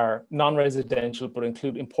 are non-residential, but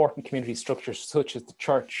include important community structures such as the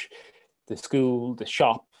church, the school, the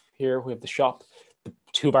shop. Here we have the shop, the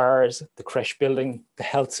 2 bars, the creche building, the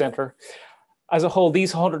health centre. As a whole,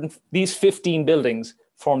 these 15 buildings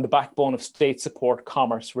form the backbone of state support,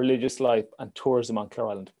 commerce, religious life, and tourism on Clare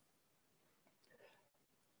Island.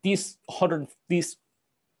 This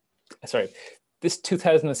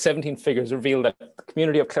 2017 figures reveal that the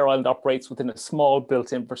community of Clare Island operates within a small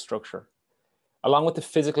built infrastructure. Along with the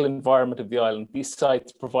physical environment of the island, these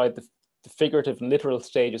sites provide the figurative and literal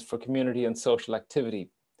stages for community and social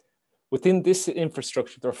activity. Within this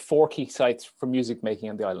infrastructure, there are 4 key sites for music making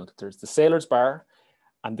on the island. There's the Sailors Bar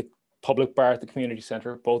and the public bar at the community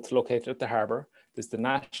centre, both located at the harbour. There's the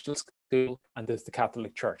National School and there's the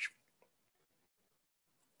Catholic Church.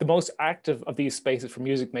 The most active of these spaces for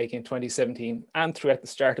music making in 2017 and throughout the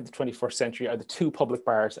start of the 21st century are the 2 public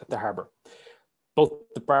bars at the harbour. Both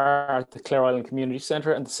the bar at the Clare Island Community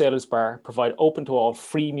Centre and the Sailors Bar provide open to all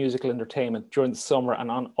free musical entertainment during the summer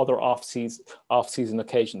and on other off-season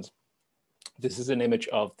occasions. This is an image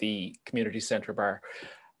of the community centre bar,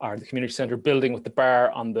 or the community centre building with the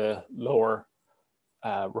bar on the lower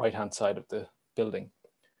right-hand side of the building.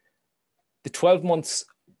 The 12 months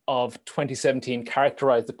of 2017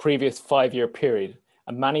 characterised the previous 5-year period,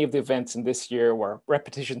 and many of the events in this year were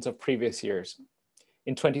repetitions of previous years.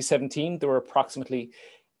 In 2017, there were approximately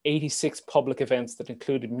 86 public events that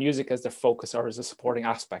included music as their focus or as a supporting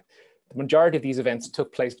aspect. The majority of these events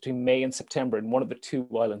took place between May and September in one of the 2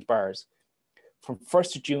 island bars. From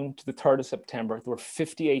 1st of June to the 3rd of September, there were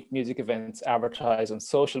 58 music events advertised on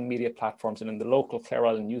social media platforms and in the local Clare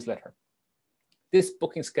Island newsletter. This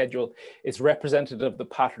booking schedule is representative of the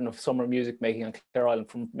pattern of summer music making on Clare Island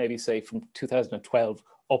from maybe say from 2012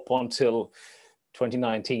 up until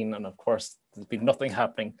 2019. And of course, there's been nothing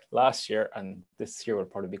happening last year, and this year will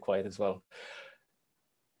probably be quiet as well.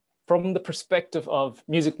 From the perspective of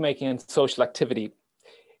music making and social activity,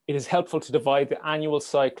 it is helpful to divide the annual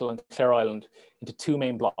cycle on Clare Island into 2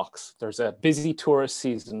 main blocks. There's a busy tourist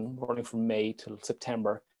season running from May till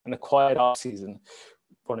September and a quiet off season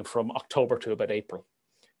running from October to about April.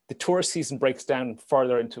 The tourist season breaks down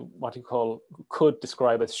further into what you could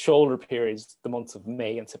describe as shoulder periods, the months of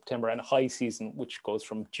May and September, and a high season, which goes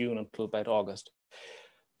from June until about August.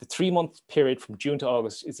 The 3-month period from June to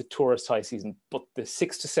August is a tourist high season, but the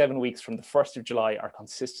 6 to 7 weeks from the 1st of July are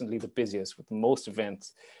consistently the busiest, with most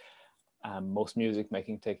events, most music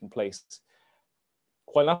making taking place.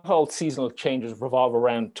 While not all seasonal changes revolve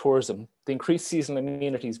around tourism, the increased seasonal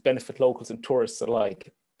amenities benefit locals and tourists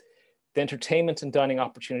alike. The entertainment and dining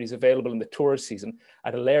opportunities available in the tourist season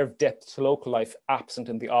add a layer of depth to local life absent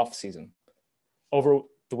in the off season. Over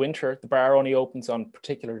the winter, the bar only opens on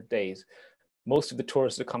particular days. Most of the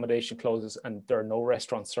tourist accommodation closes and there are no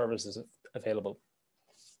restaurant services available.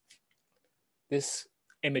 This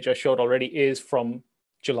image I showed already is from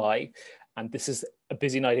July, and this is a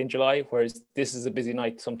busy night in July, whereas this is a busy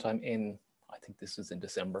night sometime in, I think this was in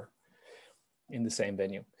December, in the same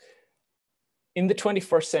venue. In the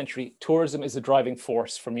 21st century, tourism is a driving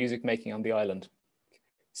force for music making on the island.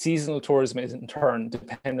 Seasonal tourism is in turn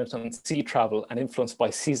dependent on sea travel and influenced by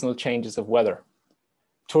seasonal changes of weather.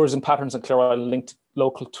 Tourism patterns on Clare Island linked to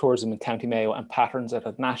local tourism in County Mayo and patterns at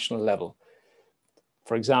a national level.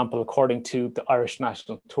 For example, according to the Irish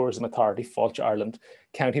National Tourism Authority, Fáilte Ireland,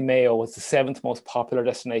 County Mayo was the 7th most popular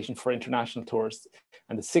destination for international tourists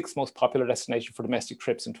and the 6th most popular destination for domestic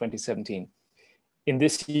trips in 2017. In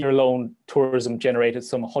this year alone, tourism generated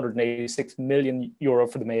some €186 million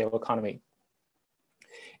for the Mayo economy.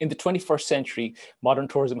 In the 21st century, modern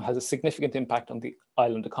tourism has a significant impact on the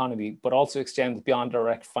island economy, but also extends beyond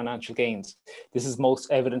direct financial gains. This is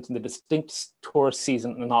most evident in the distinct tourist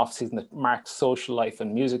season and off-season that marks social life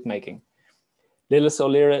and music making. Lillis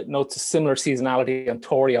O'Leary notes a similar seasonality on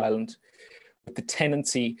Tory Island, with the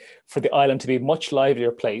tendency for the island to be a much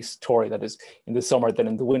livelier place, Tory that is, in the summer than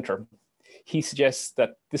in the winter. He suggests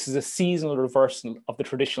that this is a seasonal reversal of the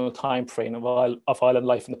traditional time frame of island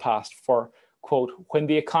life in the past for, quote, when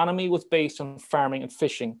the economy was based on farming and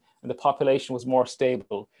fishing and the population was more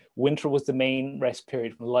stable, winter was the main rest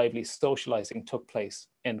period when lively socializing took place,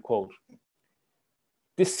 end quote.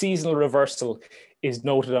 This seasonal reversal is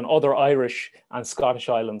noted on other Irish and Scottish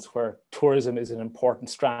islands where tourism is an important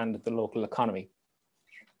strand of the local economy.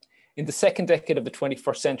 In the second decade of the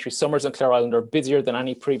 21st century, summers on Clare Island are busier than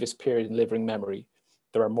any previous period in living memory.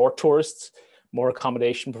 There are more tourists, more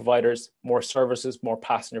accommodation providers, more services, more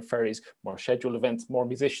passenger ferries, more scheduled events, more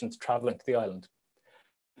musicians traveling to the island.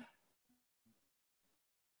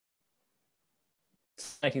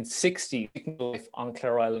 1960, life on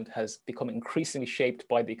Clare Island has become increasingly shaped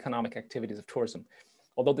by the economic activities of tourism.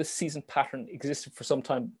 Although this season pattern existed for some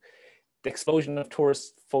time, the explosion of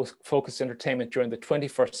tourist-focused entertainment during the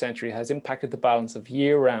 21st century has impacted the balance of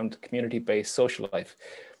year-round community-based social life.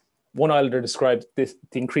 One islander described the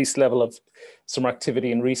increased level of summer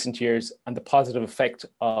activity in recent years and the positive effect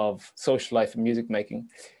of social life and music making.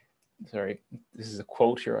 Sorry, this is a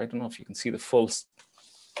quote here. I don't know if you can see the full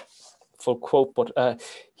quote, but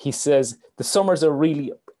he says, the summers are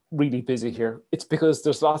really busy here. It's because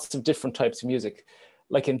there's lots of different types of music.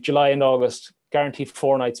 Like in July and August, guaranteed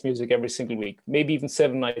 4 nights music every single week, maybe even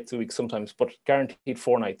 7 nights a week sometimes, but guaranteed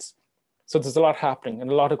 4 nights. So there's a lot happening and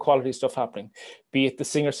a lot of quality stuff happening, be it the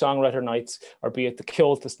singer-songwriter nights, or be it the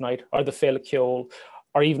Ceoltas night, or the Féile Ceol,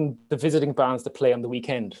 or even the visiting bands that play on the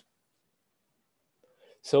weekend.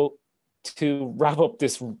 So to wrap up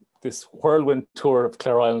this whirlwind tour of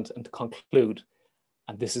Clare Island and to conclude,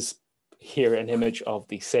 and this is here an image of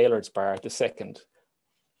the Sailors Bar, the second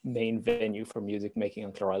main venue for music making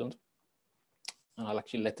on Clare Island. And I'll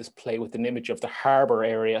actually let this play with an image of the harbour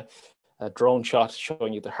area, a drone shot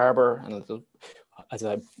showing you the harbour, and a little, as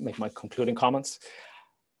I make my concluding comments.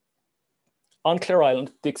 On Clare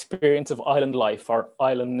Island, the experience of island life, or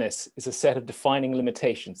islandness, is a set of defining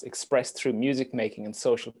limitations expressed through music making and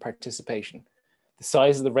social participation. The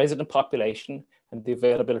size of the resident population and the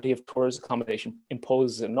availability of tourist accommodation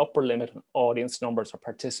imposes an upper limit on audience numbers or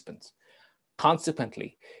participants.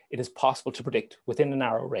 Consequently, it is possible to predict within a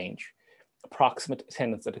narrow range approximate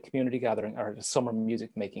attendance at a community gathering or at a summer music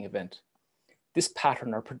making event. This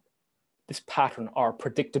pattern or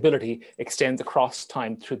predictability extends across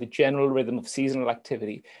time through the general rhythm of seasonal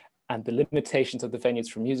activity and the limitations of the venues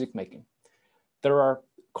for music making. There are,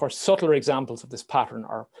 of course, subtler examples of this pattern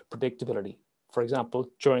or predictability. For example,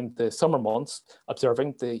 during the summer months,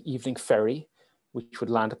 observing the evening ferry, which would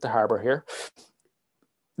land at the harbour here.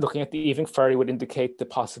 Looking at the evening ferry would indicate the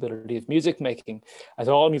possibility of music making, as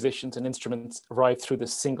all musicians and instruments arrive through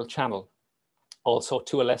this single channel. Also,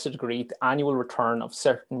 to a lesser degree, the annual return of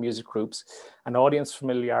certain music groups and audience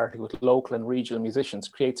familiarity with local and regional musicians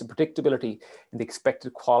creates a predictability in the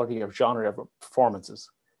expected quality or genre of performances.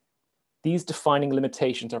 These defining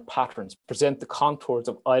limitations or patterns present the contours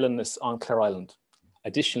of islandness on Clare Island.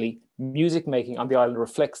 Additionally, music making on the island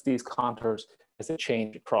reflects these contours as they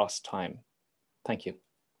change across time. Thank you.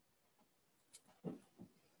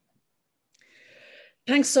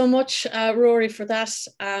 Thanks so much, Rory, for that.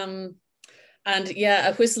 And yeah,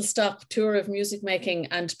 a whistle-stop tour of music making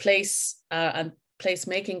and place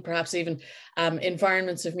making, perhaps even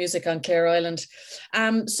environments of music on Clare Island.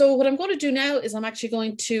 So what I'm going to do now is I'm actually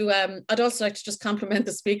going to, I'd also like to just compliment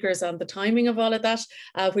the speakers on the timing of all of that,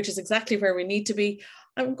 which is exactly where we need to be.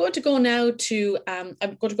 I'm going to go now to, I'm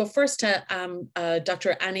going to go first to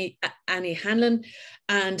Dr. Annie Hanlon,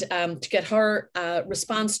 and to get her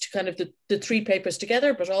response to kind of the three papers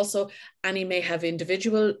together, but also Annie may have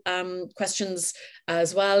individual questions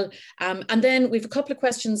as well. And then we have a couple of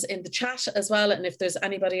questions in the chat as well. And if there's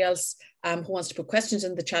anybody else who wants to put questions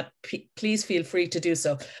in the chat, please feel free to do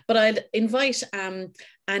so. But I'd invite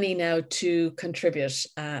Annie now to contribute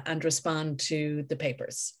and respond to the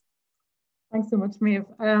papers. Thanks so much, Maeve.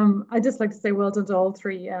 I'd just like to say well done to all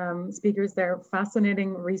three speakers there.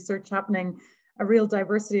 Fascinating research happening, a real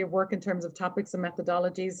diversity of work in terms of topics and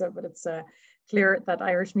methodologies, but it's clear that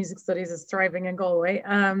Irish music studies is thriving in Galway.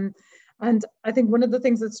 And I think one of the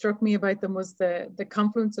things that struck me about them was the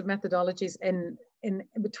confluence of methodologies in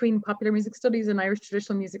between popular music studies and Irish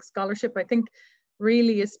traditional music scholarship. I think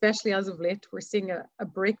really, especially as of late, we're seeing a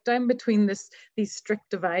breakdown between these strict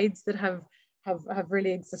divides that have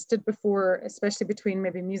really existed before, especially between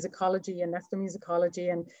maybe musicology and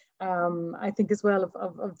ethnomusicology, and I think as well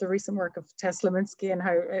of the recent work of Tess Leminski and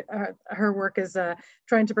how her work is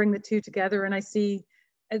trying to bring the two together. And I see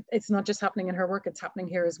it's not just happening in her work, it's happening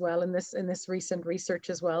here as well in this recent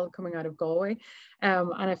research as well coming out of Galway,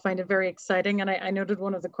 and I find it very exciting. And I noted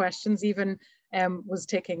one of the questions even was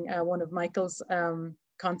taking one of Michael's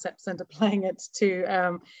concepts and applying it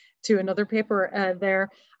to another paper there.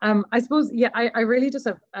 I suppose, yeah, I really just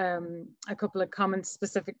have a couple of comments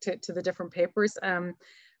specific to the different papers.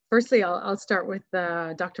 Firstly, I'll start with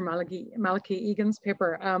Dr. Malachy Egan's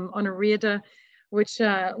paper on Ó Riada, which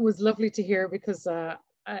was lovely to hear because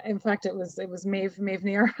in fact, it was Maeve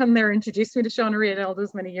Near there introduced me to Seán Ó Riada all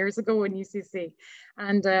those many years ago in UCC.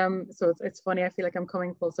 And so it's funny, I feel like I'm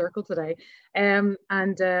coming full circle today. And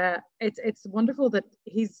it's wonderful that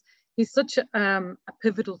he's such a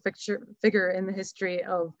pivotal figure in the history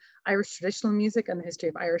of Irish traditional music and the history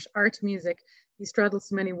of Irish art music. He straddles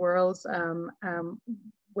so many worlds,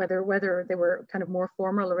 whether they were kind of more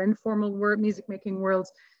formal or informal music making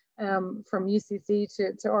worlds, from UCC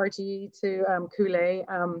to RTE to Cooley.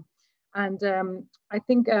 And I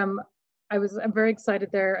think I'm very excited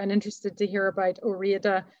there and interested to hear about Ó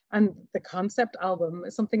Riada and the concept album.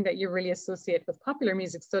 It's something that you really associate with popular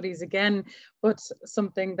music studies again, but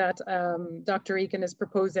something that Dr. Egan is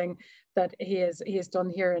proposing that he has done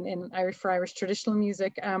here in for Irish traditional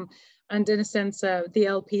music. And in a sense, the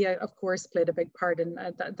LP, of course, played a big part in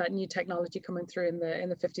that new technology coming through in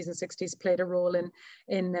the 50s and 60s, played a role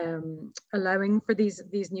in allowing for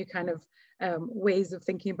these new kind of ways of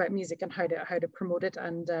thinking about music and how to promote it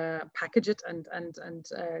and package it and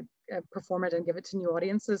perform it and give it to new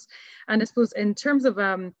audiences. And I suppose in terms of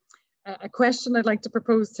a question I'd like to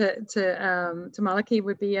propose to Malachy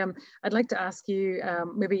would be, I'd like to ask you,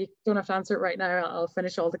 maybe you don't have to answer it right now, I'll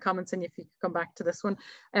finish all the comments and if you could come back to this one.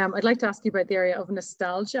 I'd like to ask you about the area of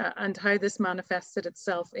nostalgia and how this manifested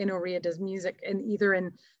itself in Ó Riada's music, either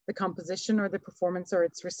in the composition or the performance or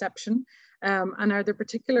its reception. And are there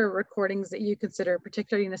particular recordings that you consider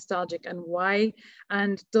particularly nostalgic and why?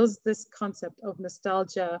 And does this concept of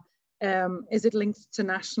nostalgia, is it linked to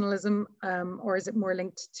nationalism, or is it more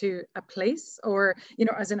linked to a place, or, you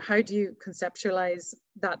know, as in how do you conceptualize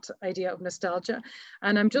that idea of nostalgia?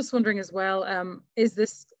 And I'm just wondering as well, is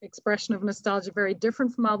this expression of nostalgia very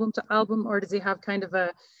different from album to album, or does he have kind of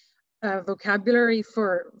a vocabulary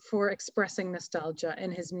for expressing nostalgia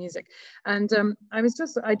in his music? And a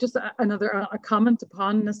comment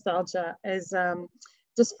upon nostalgia is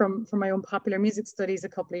just from my own popular music studies a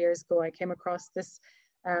couple of years ago. I came across this.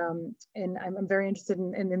 I'm very interested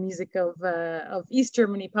in the music of East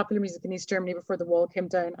Germany, popular music in East Germany before the wall came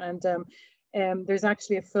down, and there's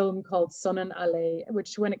actually a film called Sonnenallee,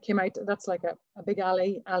 which when it came out, that's like a big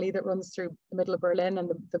alley that runs through the middle of Berlin,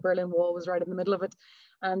 and the Berlin Wall was right in the middle of it.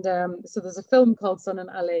 And so there's a film called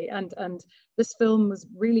Sonnenallee, and this film was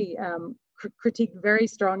really critiqued very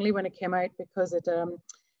strongly when it came out because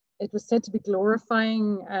it was said to be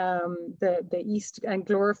glorifying the East and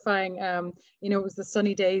glorifying, you know, it was the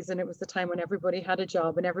sunny days and it was the time when everybody had a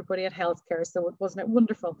job and everybody had healthcare. So wasn't it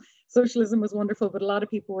wonderful? Socialism was wonderful, but a lot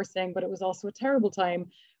of people were saying, but it was also a terrible time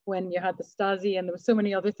when you had the Stasi and there were so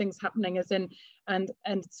many other things happening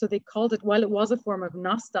and so they called it, while it was a form of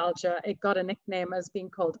nostalgia, it got a nickname as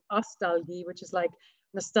being called Ostalgie, which is like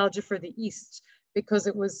nostalgia for the East, because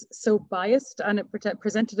it was so biased and it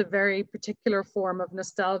presented a very particular form of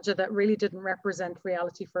nostalgia that really didn't represent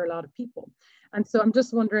reality for a lot of people. And so I'm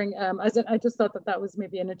just wondering, I just thought that was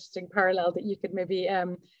maybe an interesting parallel that you could maybe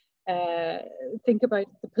think about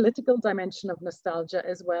the political dimension of nostalgia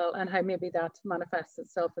as well, and how maybe that manifests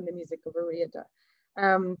itself in the music of Ó Riada.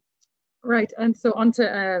 Right, and so on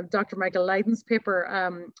to Dr. Michael Lydon's paper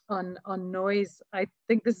on noise. I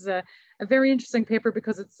think this is a very interesting paper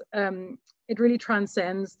because it really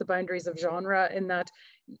transcends the boundaries of genre in that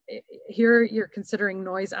here you're considering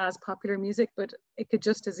noise as popular music, but it could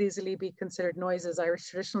just as easily be considered noise as Irish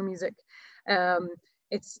traditional music.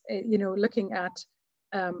 It's looking at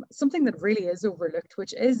something that really is overlooked,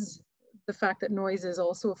 which is the fact that noise is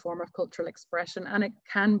also a form of cultural expression, and it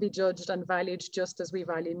can be judged and valued just as we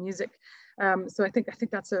value music. So I think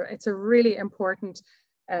it's a really important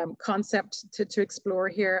concept to explore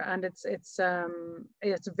here, and it's a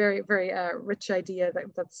very rich idea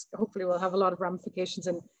that's hopefully will have a lot of ramifications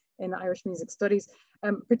in Irish music studies,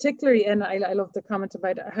 particularly. And I love the comment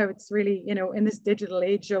about how it's really, in this digital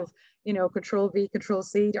age of Control V, Control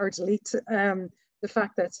C or delete, the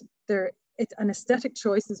fact that an aesthetic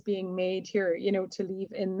choice is being made here, to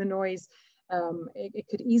leave in the noise. It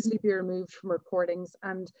could easily be removed from recordings,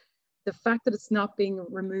 and the fact that it's not being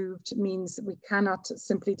removed means we cannot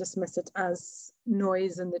simply dismiss it as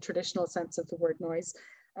noise in the traditional sense of the word noise.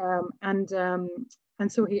 And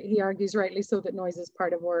so he argues rightly so that noise is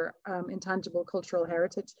part of our intangible cultural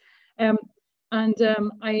heritage. And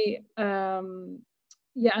I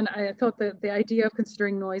thought that the idea of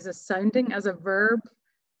considering noise as sounding as a verb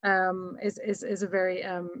is a very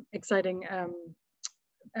exciting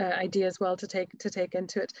idea as well to take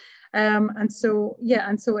into it. And so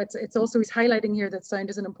it's also, he's highlighting here that sound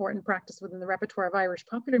is an important practice within the repertoire of Irish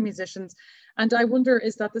popular musicians. And I wonder,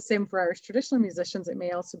 is that the same for Irish traditional musicians? It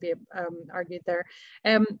may also be argued there.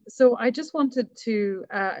 So I just wanted to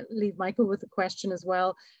leave Michael with a question as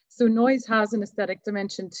well. So noise has an aesthetic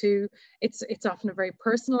dimension too. It's often a very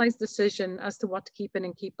personalized decision as to what to keep in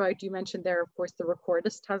and keep out. You mentioned there, of course, the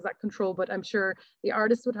recordist has that control, but I'm sure the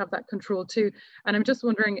artist would have that control too. And I'm just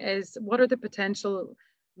wondering, what are the potential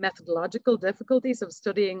methodological difficulties of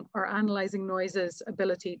studying or analysing noise's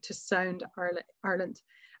ability to sound Ireland?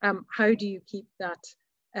 How do you keep that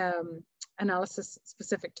analysis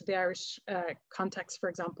specific to the Irish context, for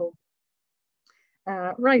example?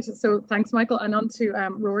 Right, so thanks, Michael. And on to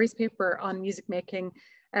Rory's paper on music making.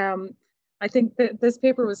 I think that this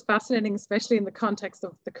paper was fascinating, especially in the context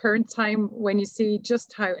of the current time, when you see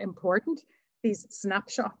just how important these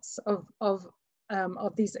snapshots of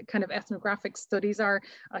these kind of ethnographic studies are.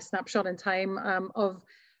 A snapshot in time of,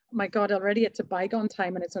 my God, already it's a bygone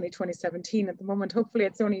time, and it's only 2017 at the moment. Hopefully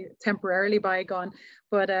it's only temporarily bygone,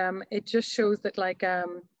 but it just shows that, like,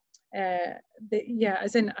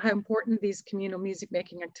 as in how important these communal music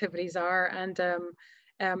making activities are. And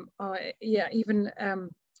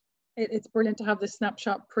it's brilliant to have this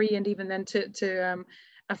snapshot pre, and even then to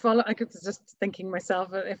I was just thinking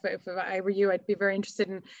myself, if I were you, I'd be very interested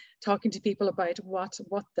in talking to people about what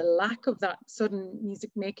the lack of that sudden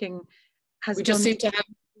music making has done. We just seem to have...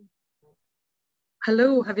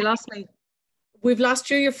 Hello, have you lost me? We've lost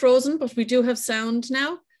you, you're frozen, but we do have sound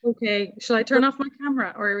now. Okay, shall I turn off my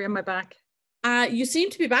camera, or am I back? You seem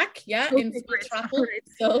to be back, yeah, okay, in full travel. Right.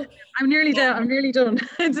 So I'm nearly done.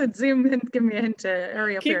 It's Zoom and give me a hint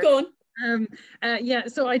area up keep here. Going.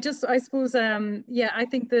 So I suppose I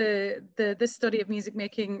think this study of music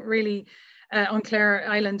making really on Clare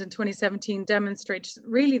Island in 2017 demonstrates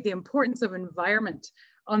really the importance of environment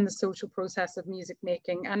on the social process of music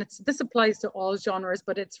making, and this applies to all genres,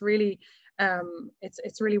 but it's really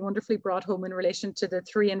wonderfully brought home in relation to the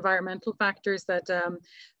three environmental factors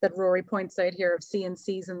that Rory points out here of sea and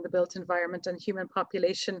season, the built environment, and human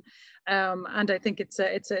population. And I think it's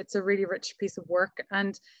a really rich piece of work.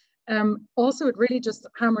 And also it really just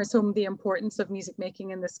hammers home the importance of music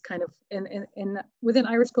making in this kind of within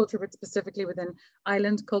Irish culture, but specifically within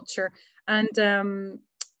island culture. And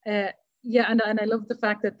and I love the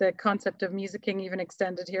fact that the concept of musicking even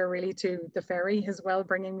extended here really to the ferry as well,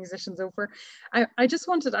 bringing musicians over. I just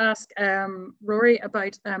wanted to ask Rory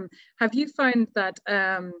about, have you found that,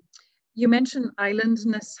 you mentioned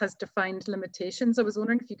islandness has defined limitations. I was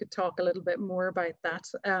wondering if you could talk a little bit more about that.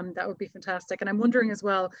 That would be fantastic. And I'm wondering as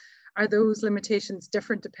well, are those limitations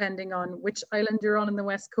different depending on which island you're on the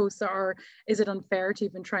West Coast, or is it unfair to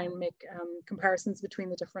even try and make comparisons between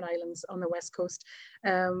the different islands on the West Coast?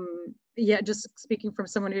 Just speaking from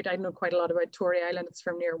someone who I know quite a lot about Tory Island. It's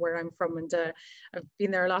from near where I'm from, and I've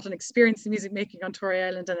been there a lot and experienced the music making on Tory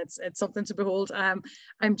Island, and it's something to behold. I'm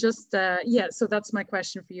just so that's my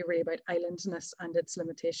question for you, Ray, about islandness and its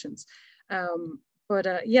limitations. That's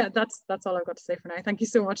all I've got to say for now. Thank you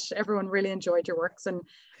so much, everyone. Really enjoyed your works, and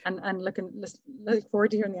look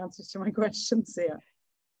forward to hearing the answers to my questions. Yeah.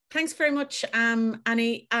 Thanks very much,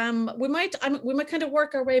 Annie. We might kind of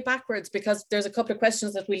work our way backwards because there's a couple of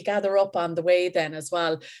questions that we'll gather up on the way then as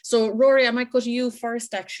well. So Rory, I might go to you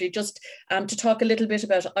first, actually, just to talk a little bit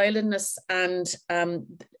about islandness and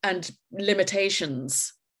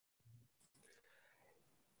limitations.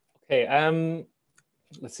 Okay.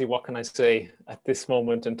 Let's see. What can I say at this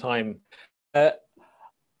moment in time? An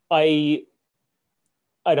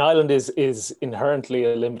island is inherently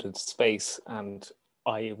a limited space, and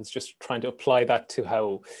I was just trying to apply that to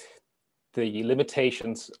how the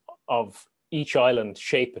limitations of each island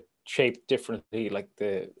shape differently, like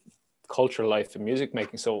the cultural life and music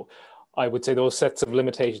making. So I would say those sets of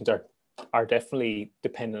limitations are definitely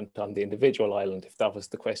dependent on the individual island, if that was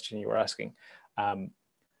the question you were asking.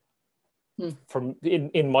 From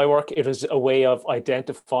in my work, it is a way of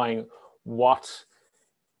identifying what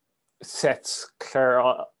sets Clare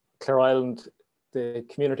Island, the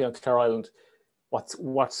community on Clare Island,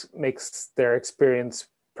 what makes their experience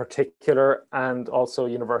particular and also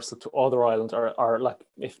universal to other islands, or like,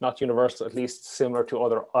 if not universal, at least similar to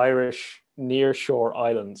other Irish nearshore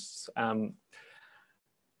islands. And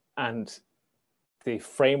the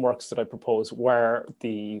frameworks that I propose were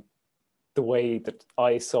the way that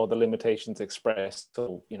I saw the limitations expressed.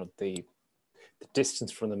 So, you know, the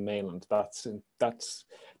distance from the mainland, that's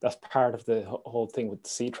part of the whole thing with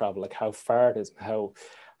sea travel, like how far it is, how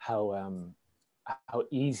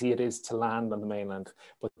easy it is to land on the mainland,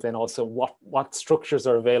 but then also what structures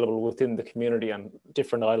are available within the community. And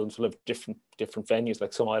different islands will have different venues.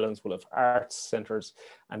 Like some islands will have arts centres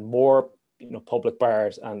and more, you know, public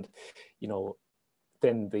bars, and, you know,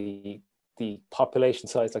 then the population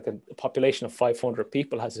size, like a population of 500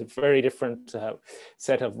 people has a very different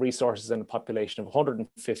set of resources than a population of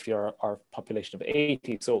 150 or a population of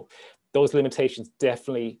 80. So those limitations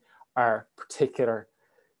definitely are particular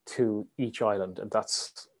to each island. And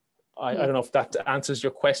that's, I don't know if that answers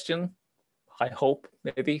your question. I hope,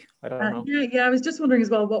 maybe, I don't know. Yeah, I was just wondering as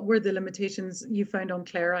well, what were the limitations you found on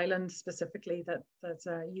Clare Island specifically that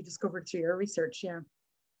you discovered through your research? Yeah.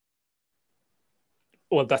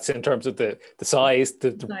 Well, that's in terms of the size,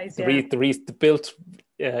 the built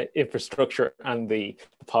infrastructure, and the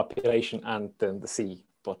population, and then the sea.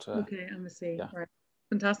 But okay, and the sea. Yeah. Right.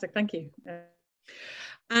 Fantastic. Thank you.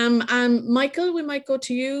 Michael, we might go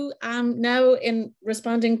to you now in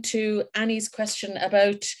responding to Annie's question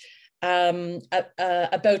about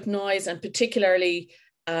noise, and particularly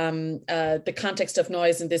the context of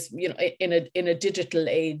noise in this, you know, in a digital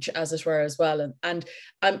age, as it were, as well. And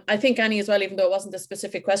I think, Annie, as well, even though it wasn't a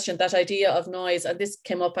specific question, that idea of noise, and this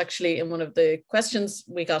came up actually in one of the questions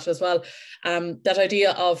we got as well, that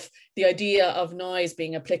idea of noise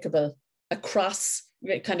being applicable across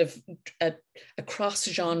kind of across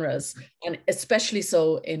genres, and especially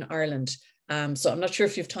so in Ireland. So I'm not sure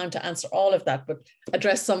if you have time to answer all of that, but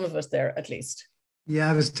address some of it there at least. Yeah,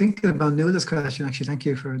 I was thinking about Nuala's question, actually. Thank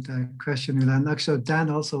you for the question, Nuala. And actually, Dan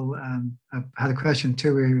also had a question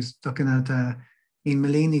too, where he was looking at Ian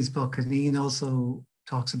Malini's book, and Ian also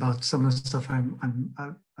talks about some of the stuff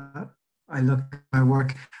I look at my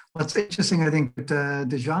work. What's interesting, I think, with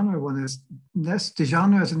the genre one is the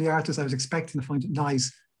genres and the artists I was expecting to find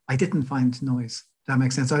noise. I didn't find noise. That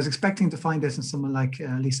makes sense. I was expecting to find this in someone like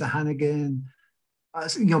Lisa Hannigan,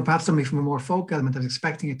 you know, perhaps somebody from a more folk element. I was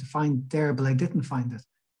expecting it to find there, but I didn't find it.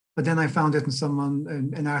 But then I found it in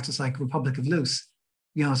someone, an artist like Republic of Loose,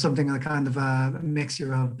 you know, something like kind of a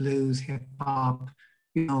mixture of blues, hip hop,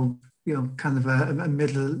 you know, kind of a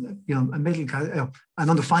middle kind of, an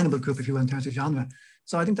undefinable group, if you will, in terms of genre.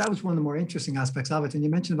 So I think that was one of the more interesting aspects of it. And you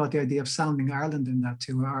mentioned about the idea of sounding Ireland in that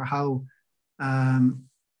too, or how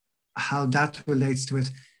that relates to it.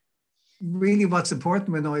 Really, what's important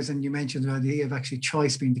with noise, and you mentioned the idea of actually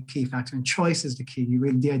choice being the key factor, and choice is the key.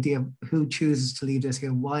 Really, the idea of who chooses to leave this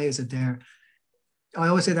here, why is it there? I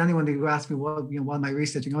always say to anyone who asks me what am I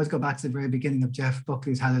researching, I always go back to the very beginning of Jeff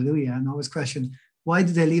Buckley's Hallelujah, and always question, why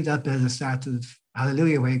did they leave that bit at the start of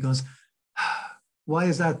Hallelujah, where he goes, why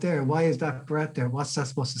is that there? Why is that breath there? What's that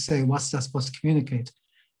supposed to say? What's that supposed to communicate?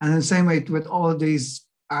 And in the same way with all of these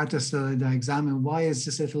artists that I examine, why is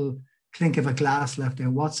this little clink of a glass left there?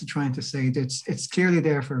 What's it trying to say? It's clearly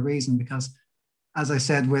there for a reason, because, as I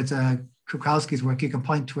said, with Krukowski's work, you can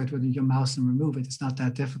point to it with your mouse and remove it. It's not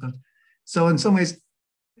that difficult. So in some ways,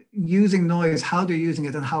 using noise, how they're using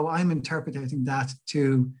it and how I'm interpreting that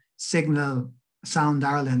to signal sound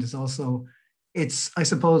Ireland is also, it's, I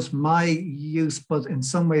suppose, my use, but in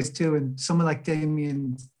some ways too, and someone like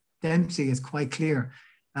Damien Dempsey is quite clear.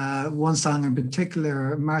 One song in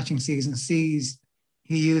particular, Marching Seas and Seas,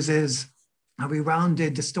 he uses a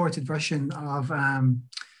rerounded, distorted version of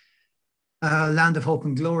Land of Hope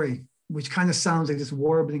and Glory, which kind of sounds like this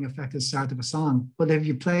warbling effect at the start of a song. But if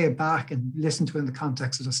you play it back and listen to it in the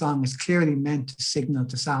context of the song, it's clearly meant to signal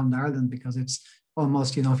to Sound Ireland, because it's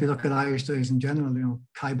almost, you know, if you look at Irish studies in general, you know,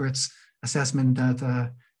 Kybert's assessment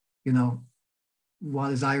that, you know,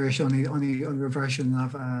 what is Irish, only a reversion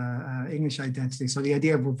of English identity. So the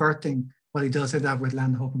idea of reverting what he does with that with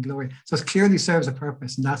Land of Hope and Glory. So it clearly serves a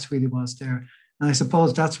purpose, and that's really what's there. And I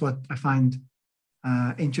suppose that's what I find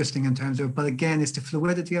interesting in terms of, but again, it's the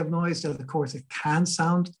fluidity of noise that, of course, it can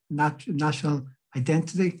sound national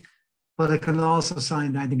identity, but it can also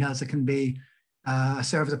sound anything else. It can be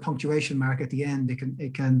serve as a punctuation mark at the end.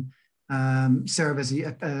 It can serve as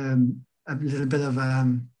a little bit of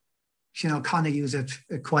you know, Connie used it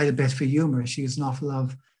quite a bit for humor. She used an awful lot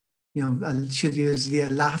of, you know, she'd use the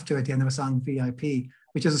laughter at the end of a song, VIP,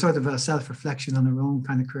 which is a sort of a self-reflection on her own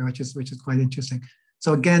kind of career, which is quite interesting.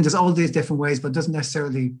 So again, there's all these different ways, but doesn't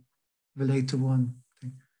necessarily relate to one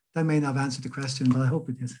thing. That may not have answered the question, but I hope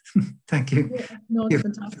it did. Thank you. Yeah, no, it's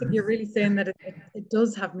fantastic. You're really saying that it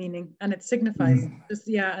does have meaning, and it signifies just,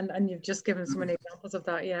 yeah, and you've just given so many examples of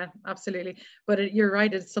that. Yeah, absolutely. But you're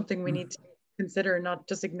right, it's something we need to consider, not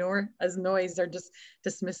just ignore as noise or just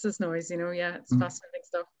dismiss as noise, you know. Yeah, it's fascinating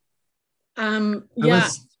stuff. Yeah,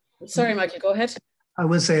 sorry, Michael, go ahead. I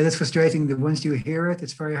will say it's frustrating that once you hear it,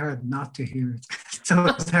 it's very hard not to hear it. So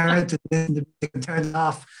it's hard to turn it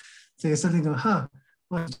off. So you're suddenly going, huh,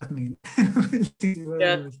 what does that mean?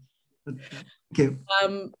 Yeah. Thank you.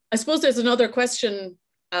 I suppose there's another question,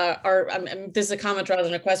 this is a comment rather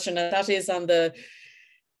than a question, and that is on the,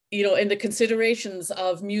 you know, in the considerations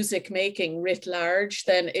of music making writ large,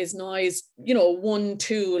 then is noise, you know, one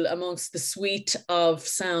tool amongst the suite of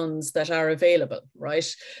sounds that are available,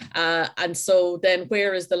 right? And so then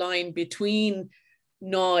where is the line between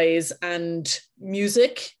noise and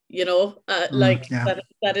music, you know, that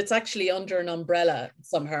it's actually under an umbrella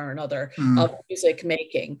somehow or another of music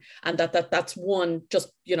making, and that's one,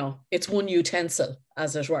 just, you know, it's one utensil,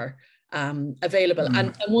 as it were, available,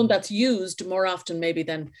 and one that's used more often maybe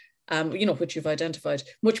than, you know, which you've identified,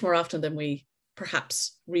 much more often than we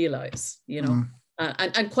perhaps realize, you know,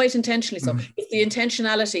 and quite intentionally so. It's the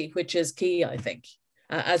intentionality which is key, I think,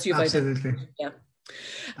 as you've identified. Yeah.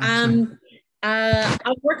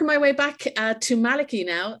 I'm working my way back to Malachy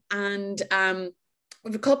now, and we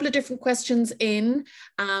have a couple of different questions in,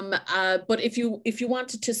 but if you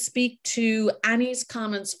wanted to speak to Annie's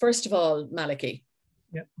comments, first of all, Malachy.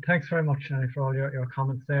 Yeah, thanks very much, Annie, for all your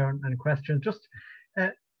comments there and questions. Just,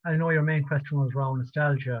 I know your main question was around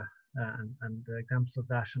nostalgia and the examples of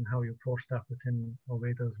that and how you approach that within Ó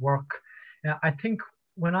Riada's work. I think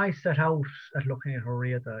when I set out at looking at Ó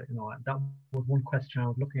Riada, you know, that was one question I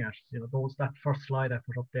was looking at. You know, that first slide I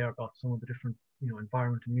put up there about some of the different, you know,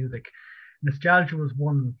 environment and music. Nostalgia was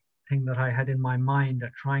one thing that I had in my mind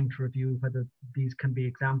at trying to review whether these can be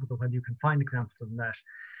examples or whether you can find examples of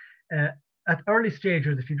that. At early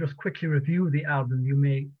stages, if you just quickly review the album, you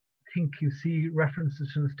may think you see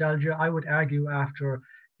references to nostalgia. I would argue after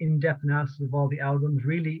in-depth analysis of all the albums,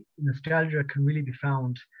 really nostalgia can really be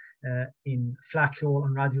found in Flacciol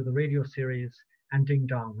and Radio, the radio series, and Ding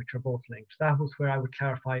Dong, which are both linked. That was where I would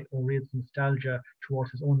clarify Ó Riada's nostalgia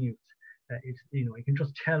towards his own youth. You know, you can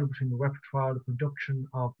just tell between the repertoire, the production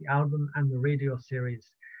of the album and the radio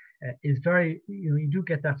series is very, you know, you do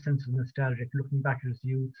get that sense of nostalgia looking back at his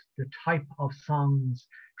youth, the type of songs,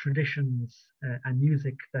 traditions, and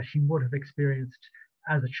music that he would have experienced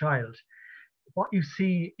as a child. What you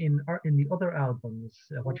see in the other albums,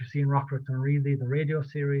 what you see in Rockford and Really, the radio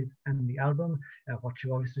series, and the album, what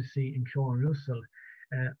you obviously see in Clone and Lucille,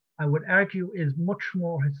 I would argue is much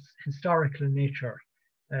more historical in nature.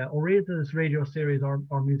 Ó Riada's radio series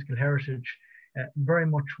or musical heritage very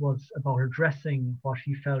much was about addressing what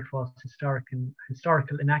he felt was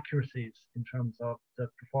historical inaccuracies in terms of the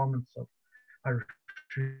performance of Irish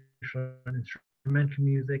instrumental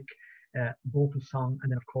music, vocal song,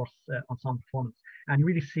 and then of course ensemble performance. And you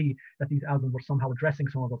really see that these albums were somehow addressing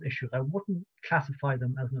some of those issues. I wouldn't classify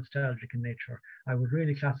them as nostalgic in nature. I would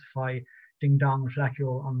really classify Ding Dong and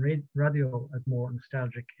Flacciol on Radio as more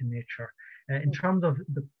nostalgic in nature. In terms of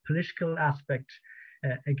the political aspect,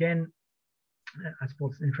 again, I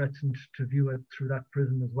suppose it's interesting to view it through that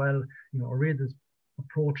prism as well. You know, Ó Riada's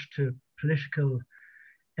approach to political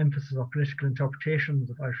emphasis or political interpretations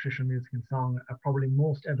of Irish traditional music and song are probably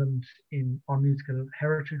most evident in our musical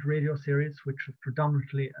heritage radio series, which was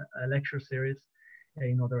predominantly a lecture series.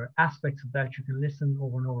 You know, there are aspects of that you can listen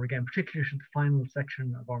over and over again, particularly in the final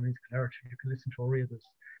section of our musical heritage. You can listen to Ó Riada's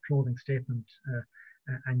closing statement,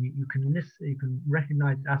 and you can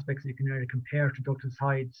recognize aspects that you can really compare to Douglas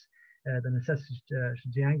Hyde's the necessity to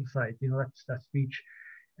de-anglicize, you know, that's that speech.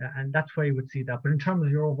 And that's why you would see that. But in terms of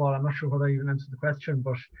your overall, I'm not sure whether you can answer the question,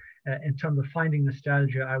 but in terms of finding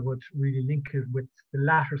nostalgia, I would really link it with the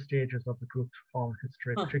latter stages of the group's formal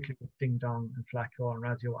history, particularly with Ding Dong and Flacco and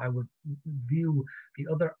Radio. I would view the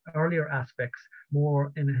other earlier aspects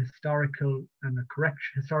more in a historical and a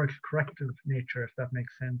historical corrective nature, if that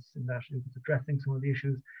makes sense, in that it was addressing some of the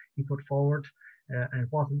issues he put forward. And it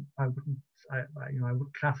wasn't, I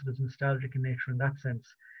would class it as nostalgic in nature in that sense.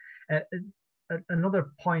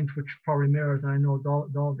 Another point which probably mirrors, and I know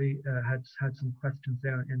Dalby had some questions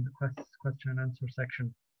there in the question and answer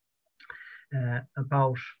section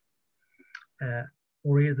about Ó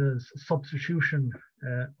Riada's substitution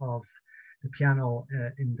of the piano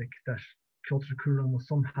in that Culture Cúlin was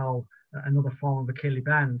somehow another form of a Céilí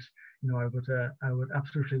band. You know, I would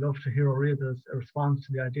absolutely love to hear Ó Riada's response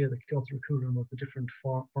to the idea that Culture Cúlin was a different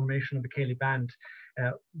formation of a Céilí band,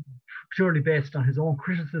 purely based on his own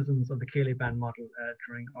criticisms of the Céilí band model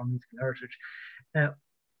during our musical heritage.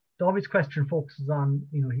 David's question focuses on,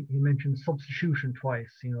 you know, he mentioned substitution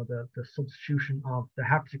twice, you know, the substitution of the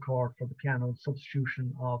harpsichord for the piano,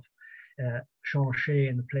 substitution of Seán Ó Riada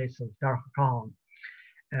in the place of Darcha Cahan.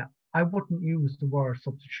 I wouldn't use the word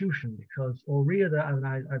substitution, because Ó Riada, and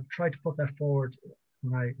I've tried to put that forward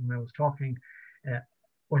when I was talking,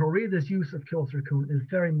 but Ó Riada's use of Culture Cúlin is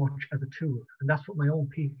very much as a tool, and that's what my own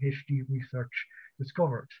PhD research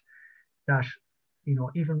discovered, that, you know,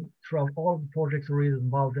 even throughout all of the projects Ó Riada is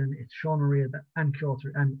involved in, it's Seán Ó Riada and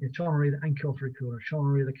Culture, and it's Seán Ó Riada and Culture Cúlin, Seán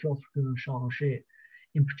Ó Riada, Culture Cúlin, and Seán Ó Riada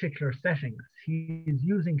in particular settings. He is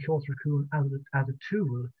using Culture Cúlin as a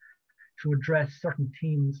tool to address certain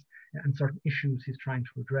themes and certain issues he's trying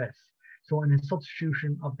to address. So in his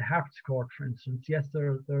substitution of the harpsichord, for instance, yes,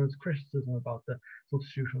 there is criticism about the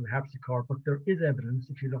substitution of the harpsichord, but there is evidence,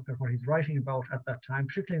 if you look at what he's writing about at that time,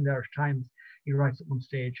 particularly in the Irish Times, he writes at one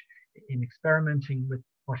stage in experimenting with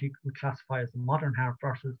what he would classify as the modern harp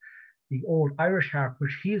versus the old Irish harp,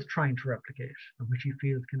 which he is trying to replicate and which he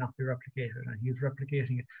feels cannot be replicated. And he is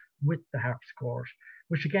replicating it with the harpsichord,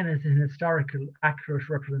 which again is an historical accurate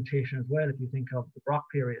representation as well, if you think of the Brock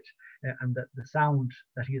period and the sound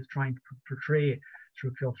that he is trying to portray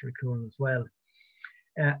through Culture Cúlin as well.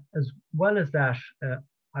 As well as that,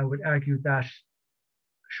 I would argue that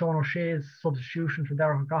Seán Ó Riada's substitution for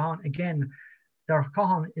Darcha Cahan, again, Darcha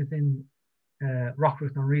Cahan is in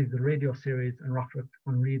Rockrucht an Riada, the radio series, and Rockrucht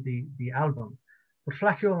an Riada, the album. But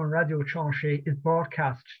Flacco and Radio with Seán Ó Riada is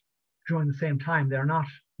broadcast during the same time. They are not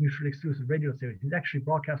mutually exclusive radio series. He's actually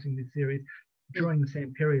broadcasting these series during the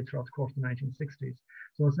same period throughout the course of the 1960s.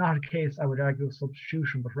 So it's not a case, I would argue, of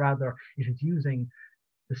substitution, but rather it is using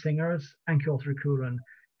the singers and Culture Cúlin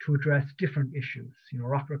to address different issues. You know,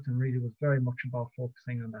 Rockrucht an Riada was very much about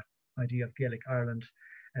focusing on that idea of Gaelic Ireland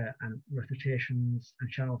and recitations and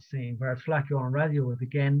channel singing, whereas Flacco and Radio was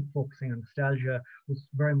again focusing on nostalgia, was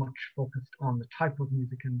very much focused on the type of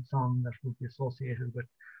music and song that would be associated with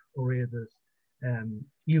Ó Riada's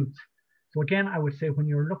youth. So again, I would say when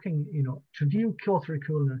you're looking, you know, to view Culture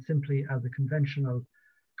Cúlin simply as a conventional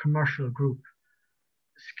commercial group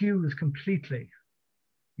skews completely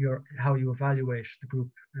how you evaluate the group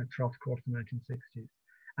throughout the course of the 1960s.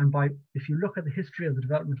 And if you look at the history of the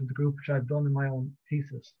development of the group, which I've done in my own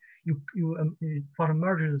thesis, what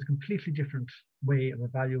emerges is a completely different way of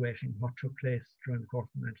evaluating what took place during the course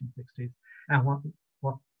of the 1960s. And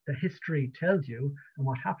what the history tells you and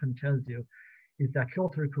what happened tells you is that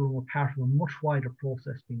Culture Cúlin were part of a much wider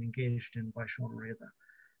process being engaged in by Seán Ó Riada.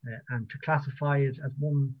 And to classify it as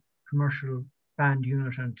one commercial band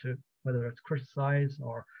unit and to whether it's criticize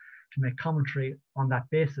or to make commentary on that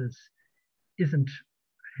basis isn't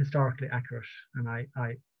historically accurate. And I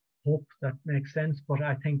hope that makes sense, but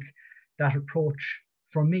I think that approach,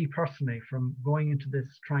 for me personally, from going into this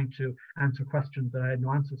trying to answer questions that I had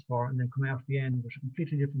no answers for and then coming out at the end with a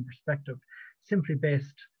completely different perspective, simply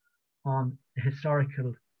based on the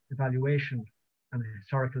historical evaluation and the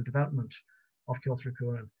historical development of Culture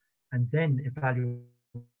Cúlin, and then evaluate.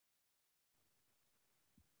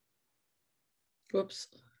 Whoops.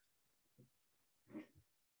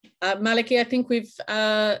 Malachy, I think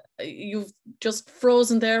you've just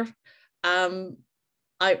frozen there.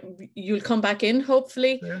 You'll come back in,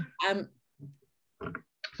 hopefully. Yeah.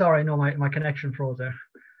 Sorry, no, my connection froze there.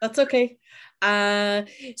 That's okay.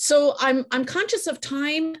 So I'm conscious of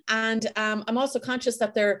time, and I'm also conscious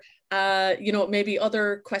that there, maybe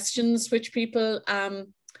other questions which people.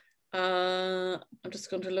 I'm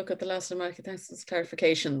just going to look at the last one, Malachy. Thanks for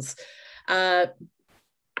clarifications.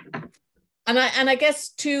 And I guess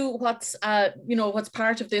too, what's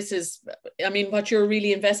part of this is, I mean, what you're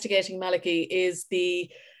really investigating, Malachy, is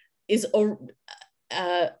the is Ó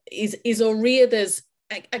Riada's,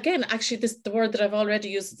 again, actually, the word that I've already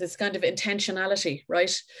used, this kind of intentionality,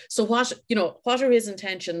 right? So what are his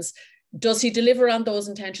intentions? Does he deliver on those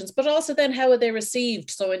intentions? But also then, how are they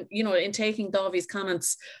received? So in taking Dáví's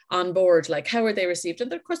comments on board, like, how are they received?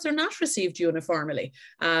 And of course, they're not received uniformly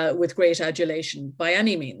with great adulation by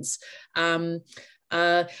any means. I'm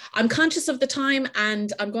conscious of the time,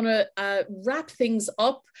 and I'm going to wrap things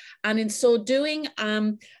up. And in so doing,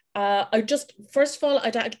 first of all,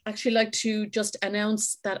 I'd actually like to just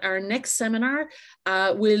announce that our next seminar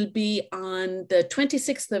will be on the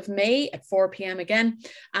 26th of May at 4 p.m. again.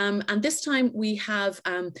 And this time we have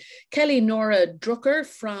Kelly Nora Drucker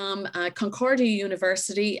from Concordia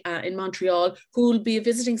University in Montreal, who will be a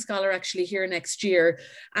visiting scholar actually here next year.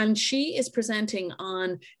 And she is presenting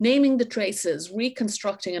on naming the traces,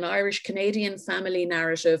 reconstructing an Irish-Canadian family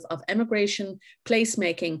narrative of emigration,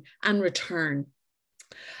 placemaking, and return.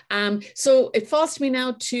 So it falls to me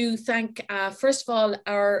now to thank, first of all,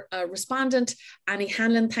 our respondent, Annie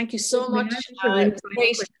Hanlon. Thank you so much.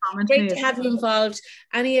 Great to have you involved.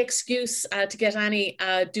 Any excuse to get Annie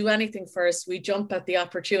do anything for us, we jump at the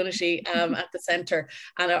opportunity at the centre,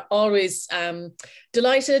 and are always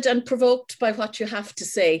delighted and provoked by what you have to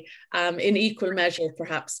say in equal measure,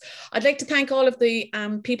 perhaps. I'd like to thank all of the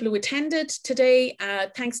people who attended today.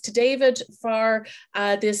 Thanks to David for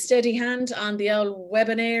the steady hand on the OWL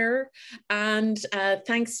webinar, and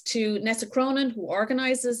thanks to Nessa Cronin, who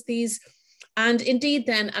organises these. And indeed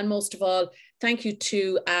then, and most of all, thank you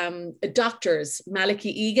to doctors, Malachy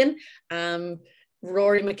Egan,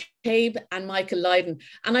 Rory McCabe, and Michael Lydon.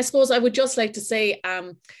 And I suppose I would just like to say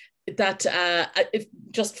that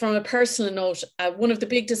just from a personal note, one of the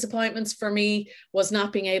big disappointments for me was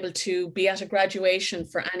not being able to be at a graduation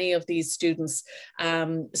for any of these students.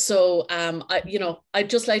 I'd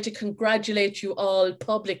just like to congratulate you all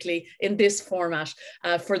publicly in this format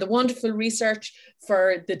for the wonderful research,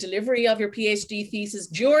 for the delivery of your PhD thesis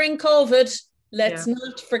during COVID. Let's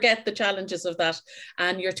not forget the challenges of that,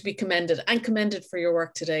 and you're to be commended, and commended for your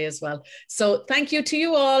work today as well. So thank you to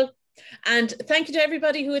you all. And thank you to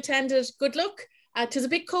everybody who attended. Good luck. Tis a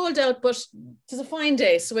bit cold out, but tis a fine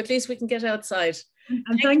day, so at least we can get outside.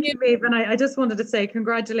 And thank you, Maeve. And I just wanted to say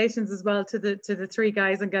congratulations as well to the three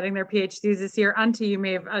guys on getting their PhDs this year, and to you,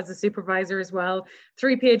 Maeve, as a supervisor as well.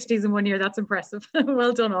 3 PhDs in 1 year, that's impressive.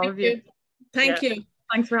 Well done, all of you. Thank you.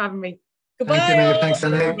 Thanks for having me. Goodbye. Thank you, Maeve. Thanks,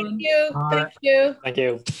 Thank you. Thank you. Thank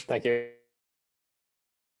you. Thank you.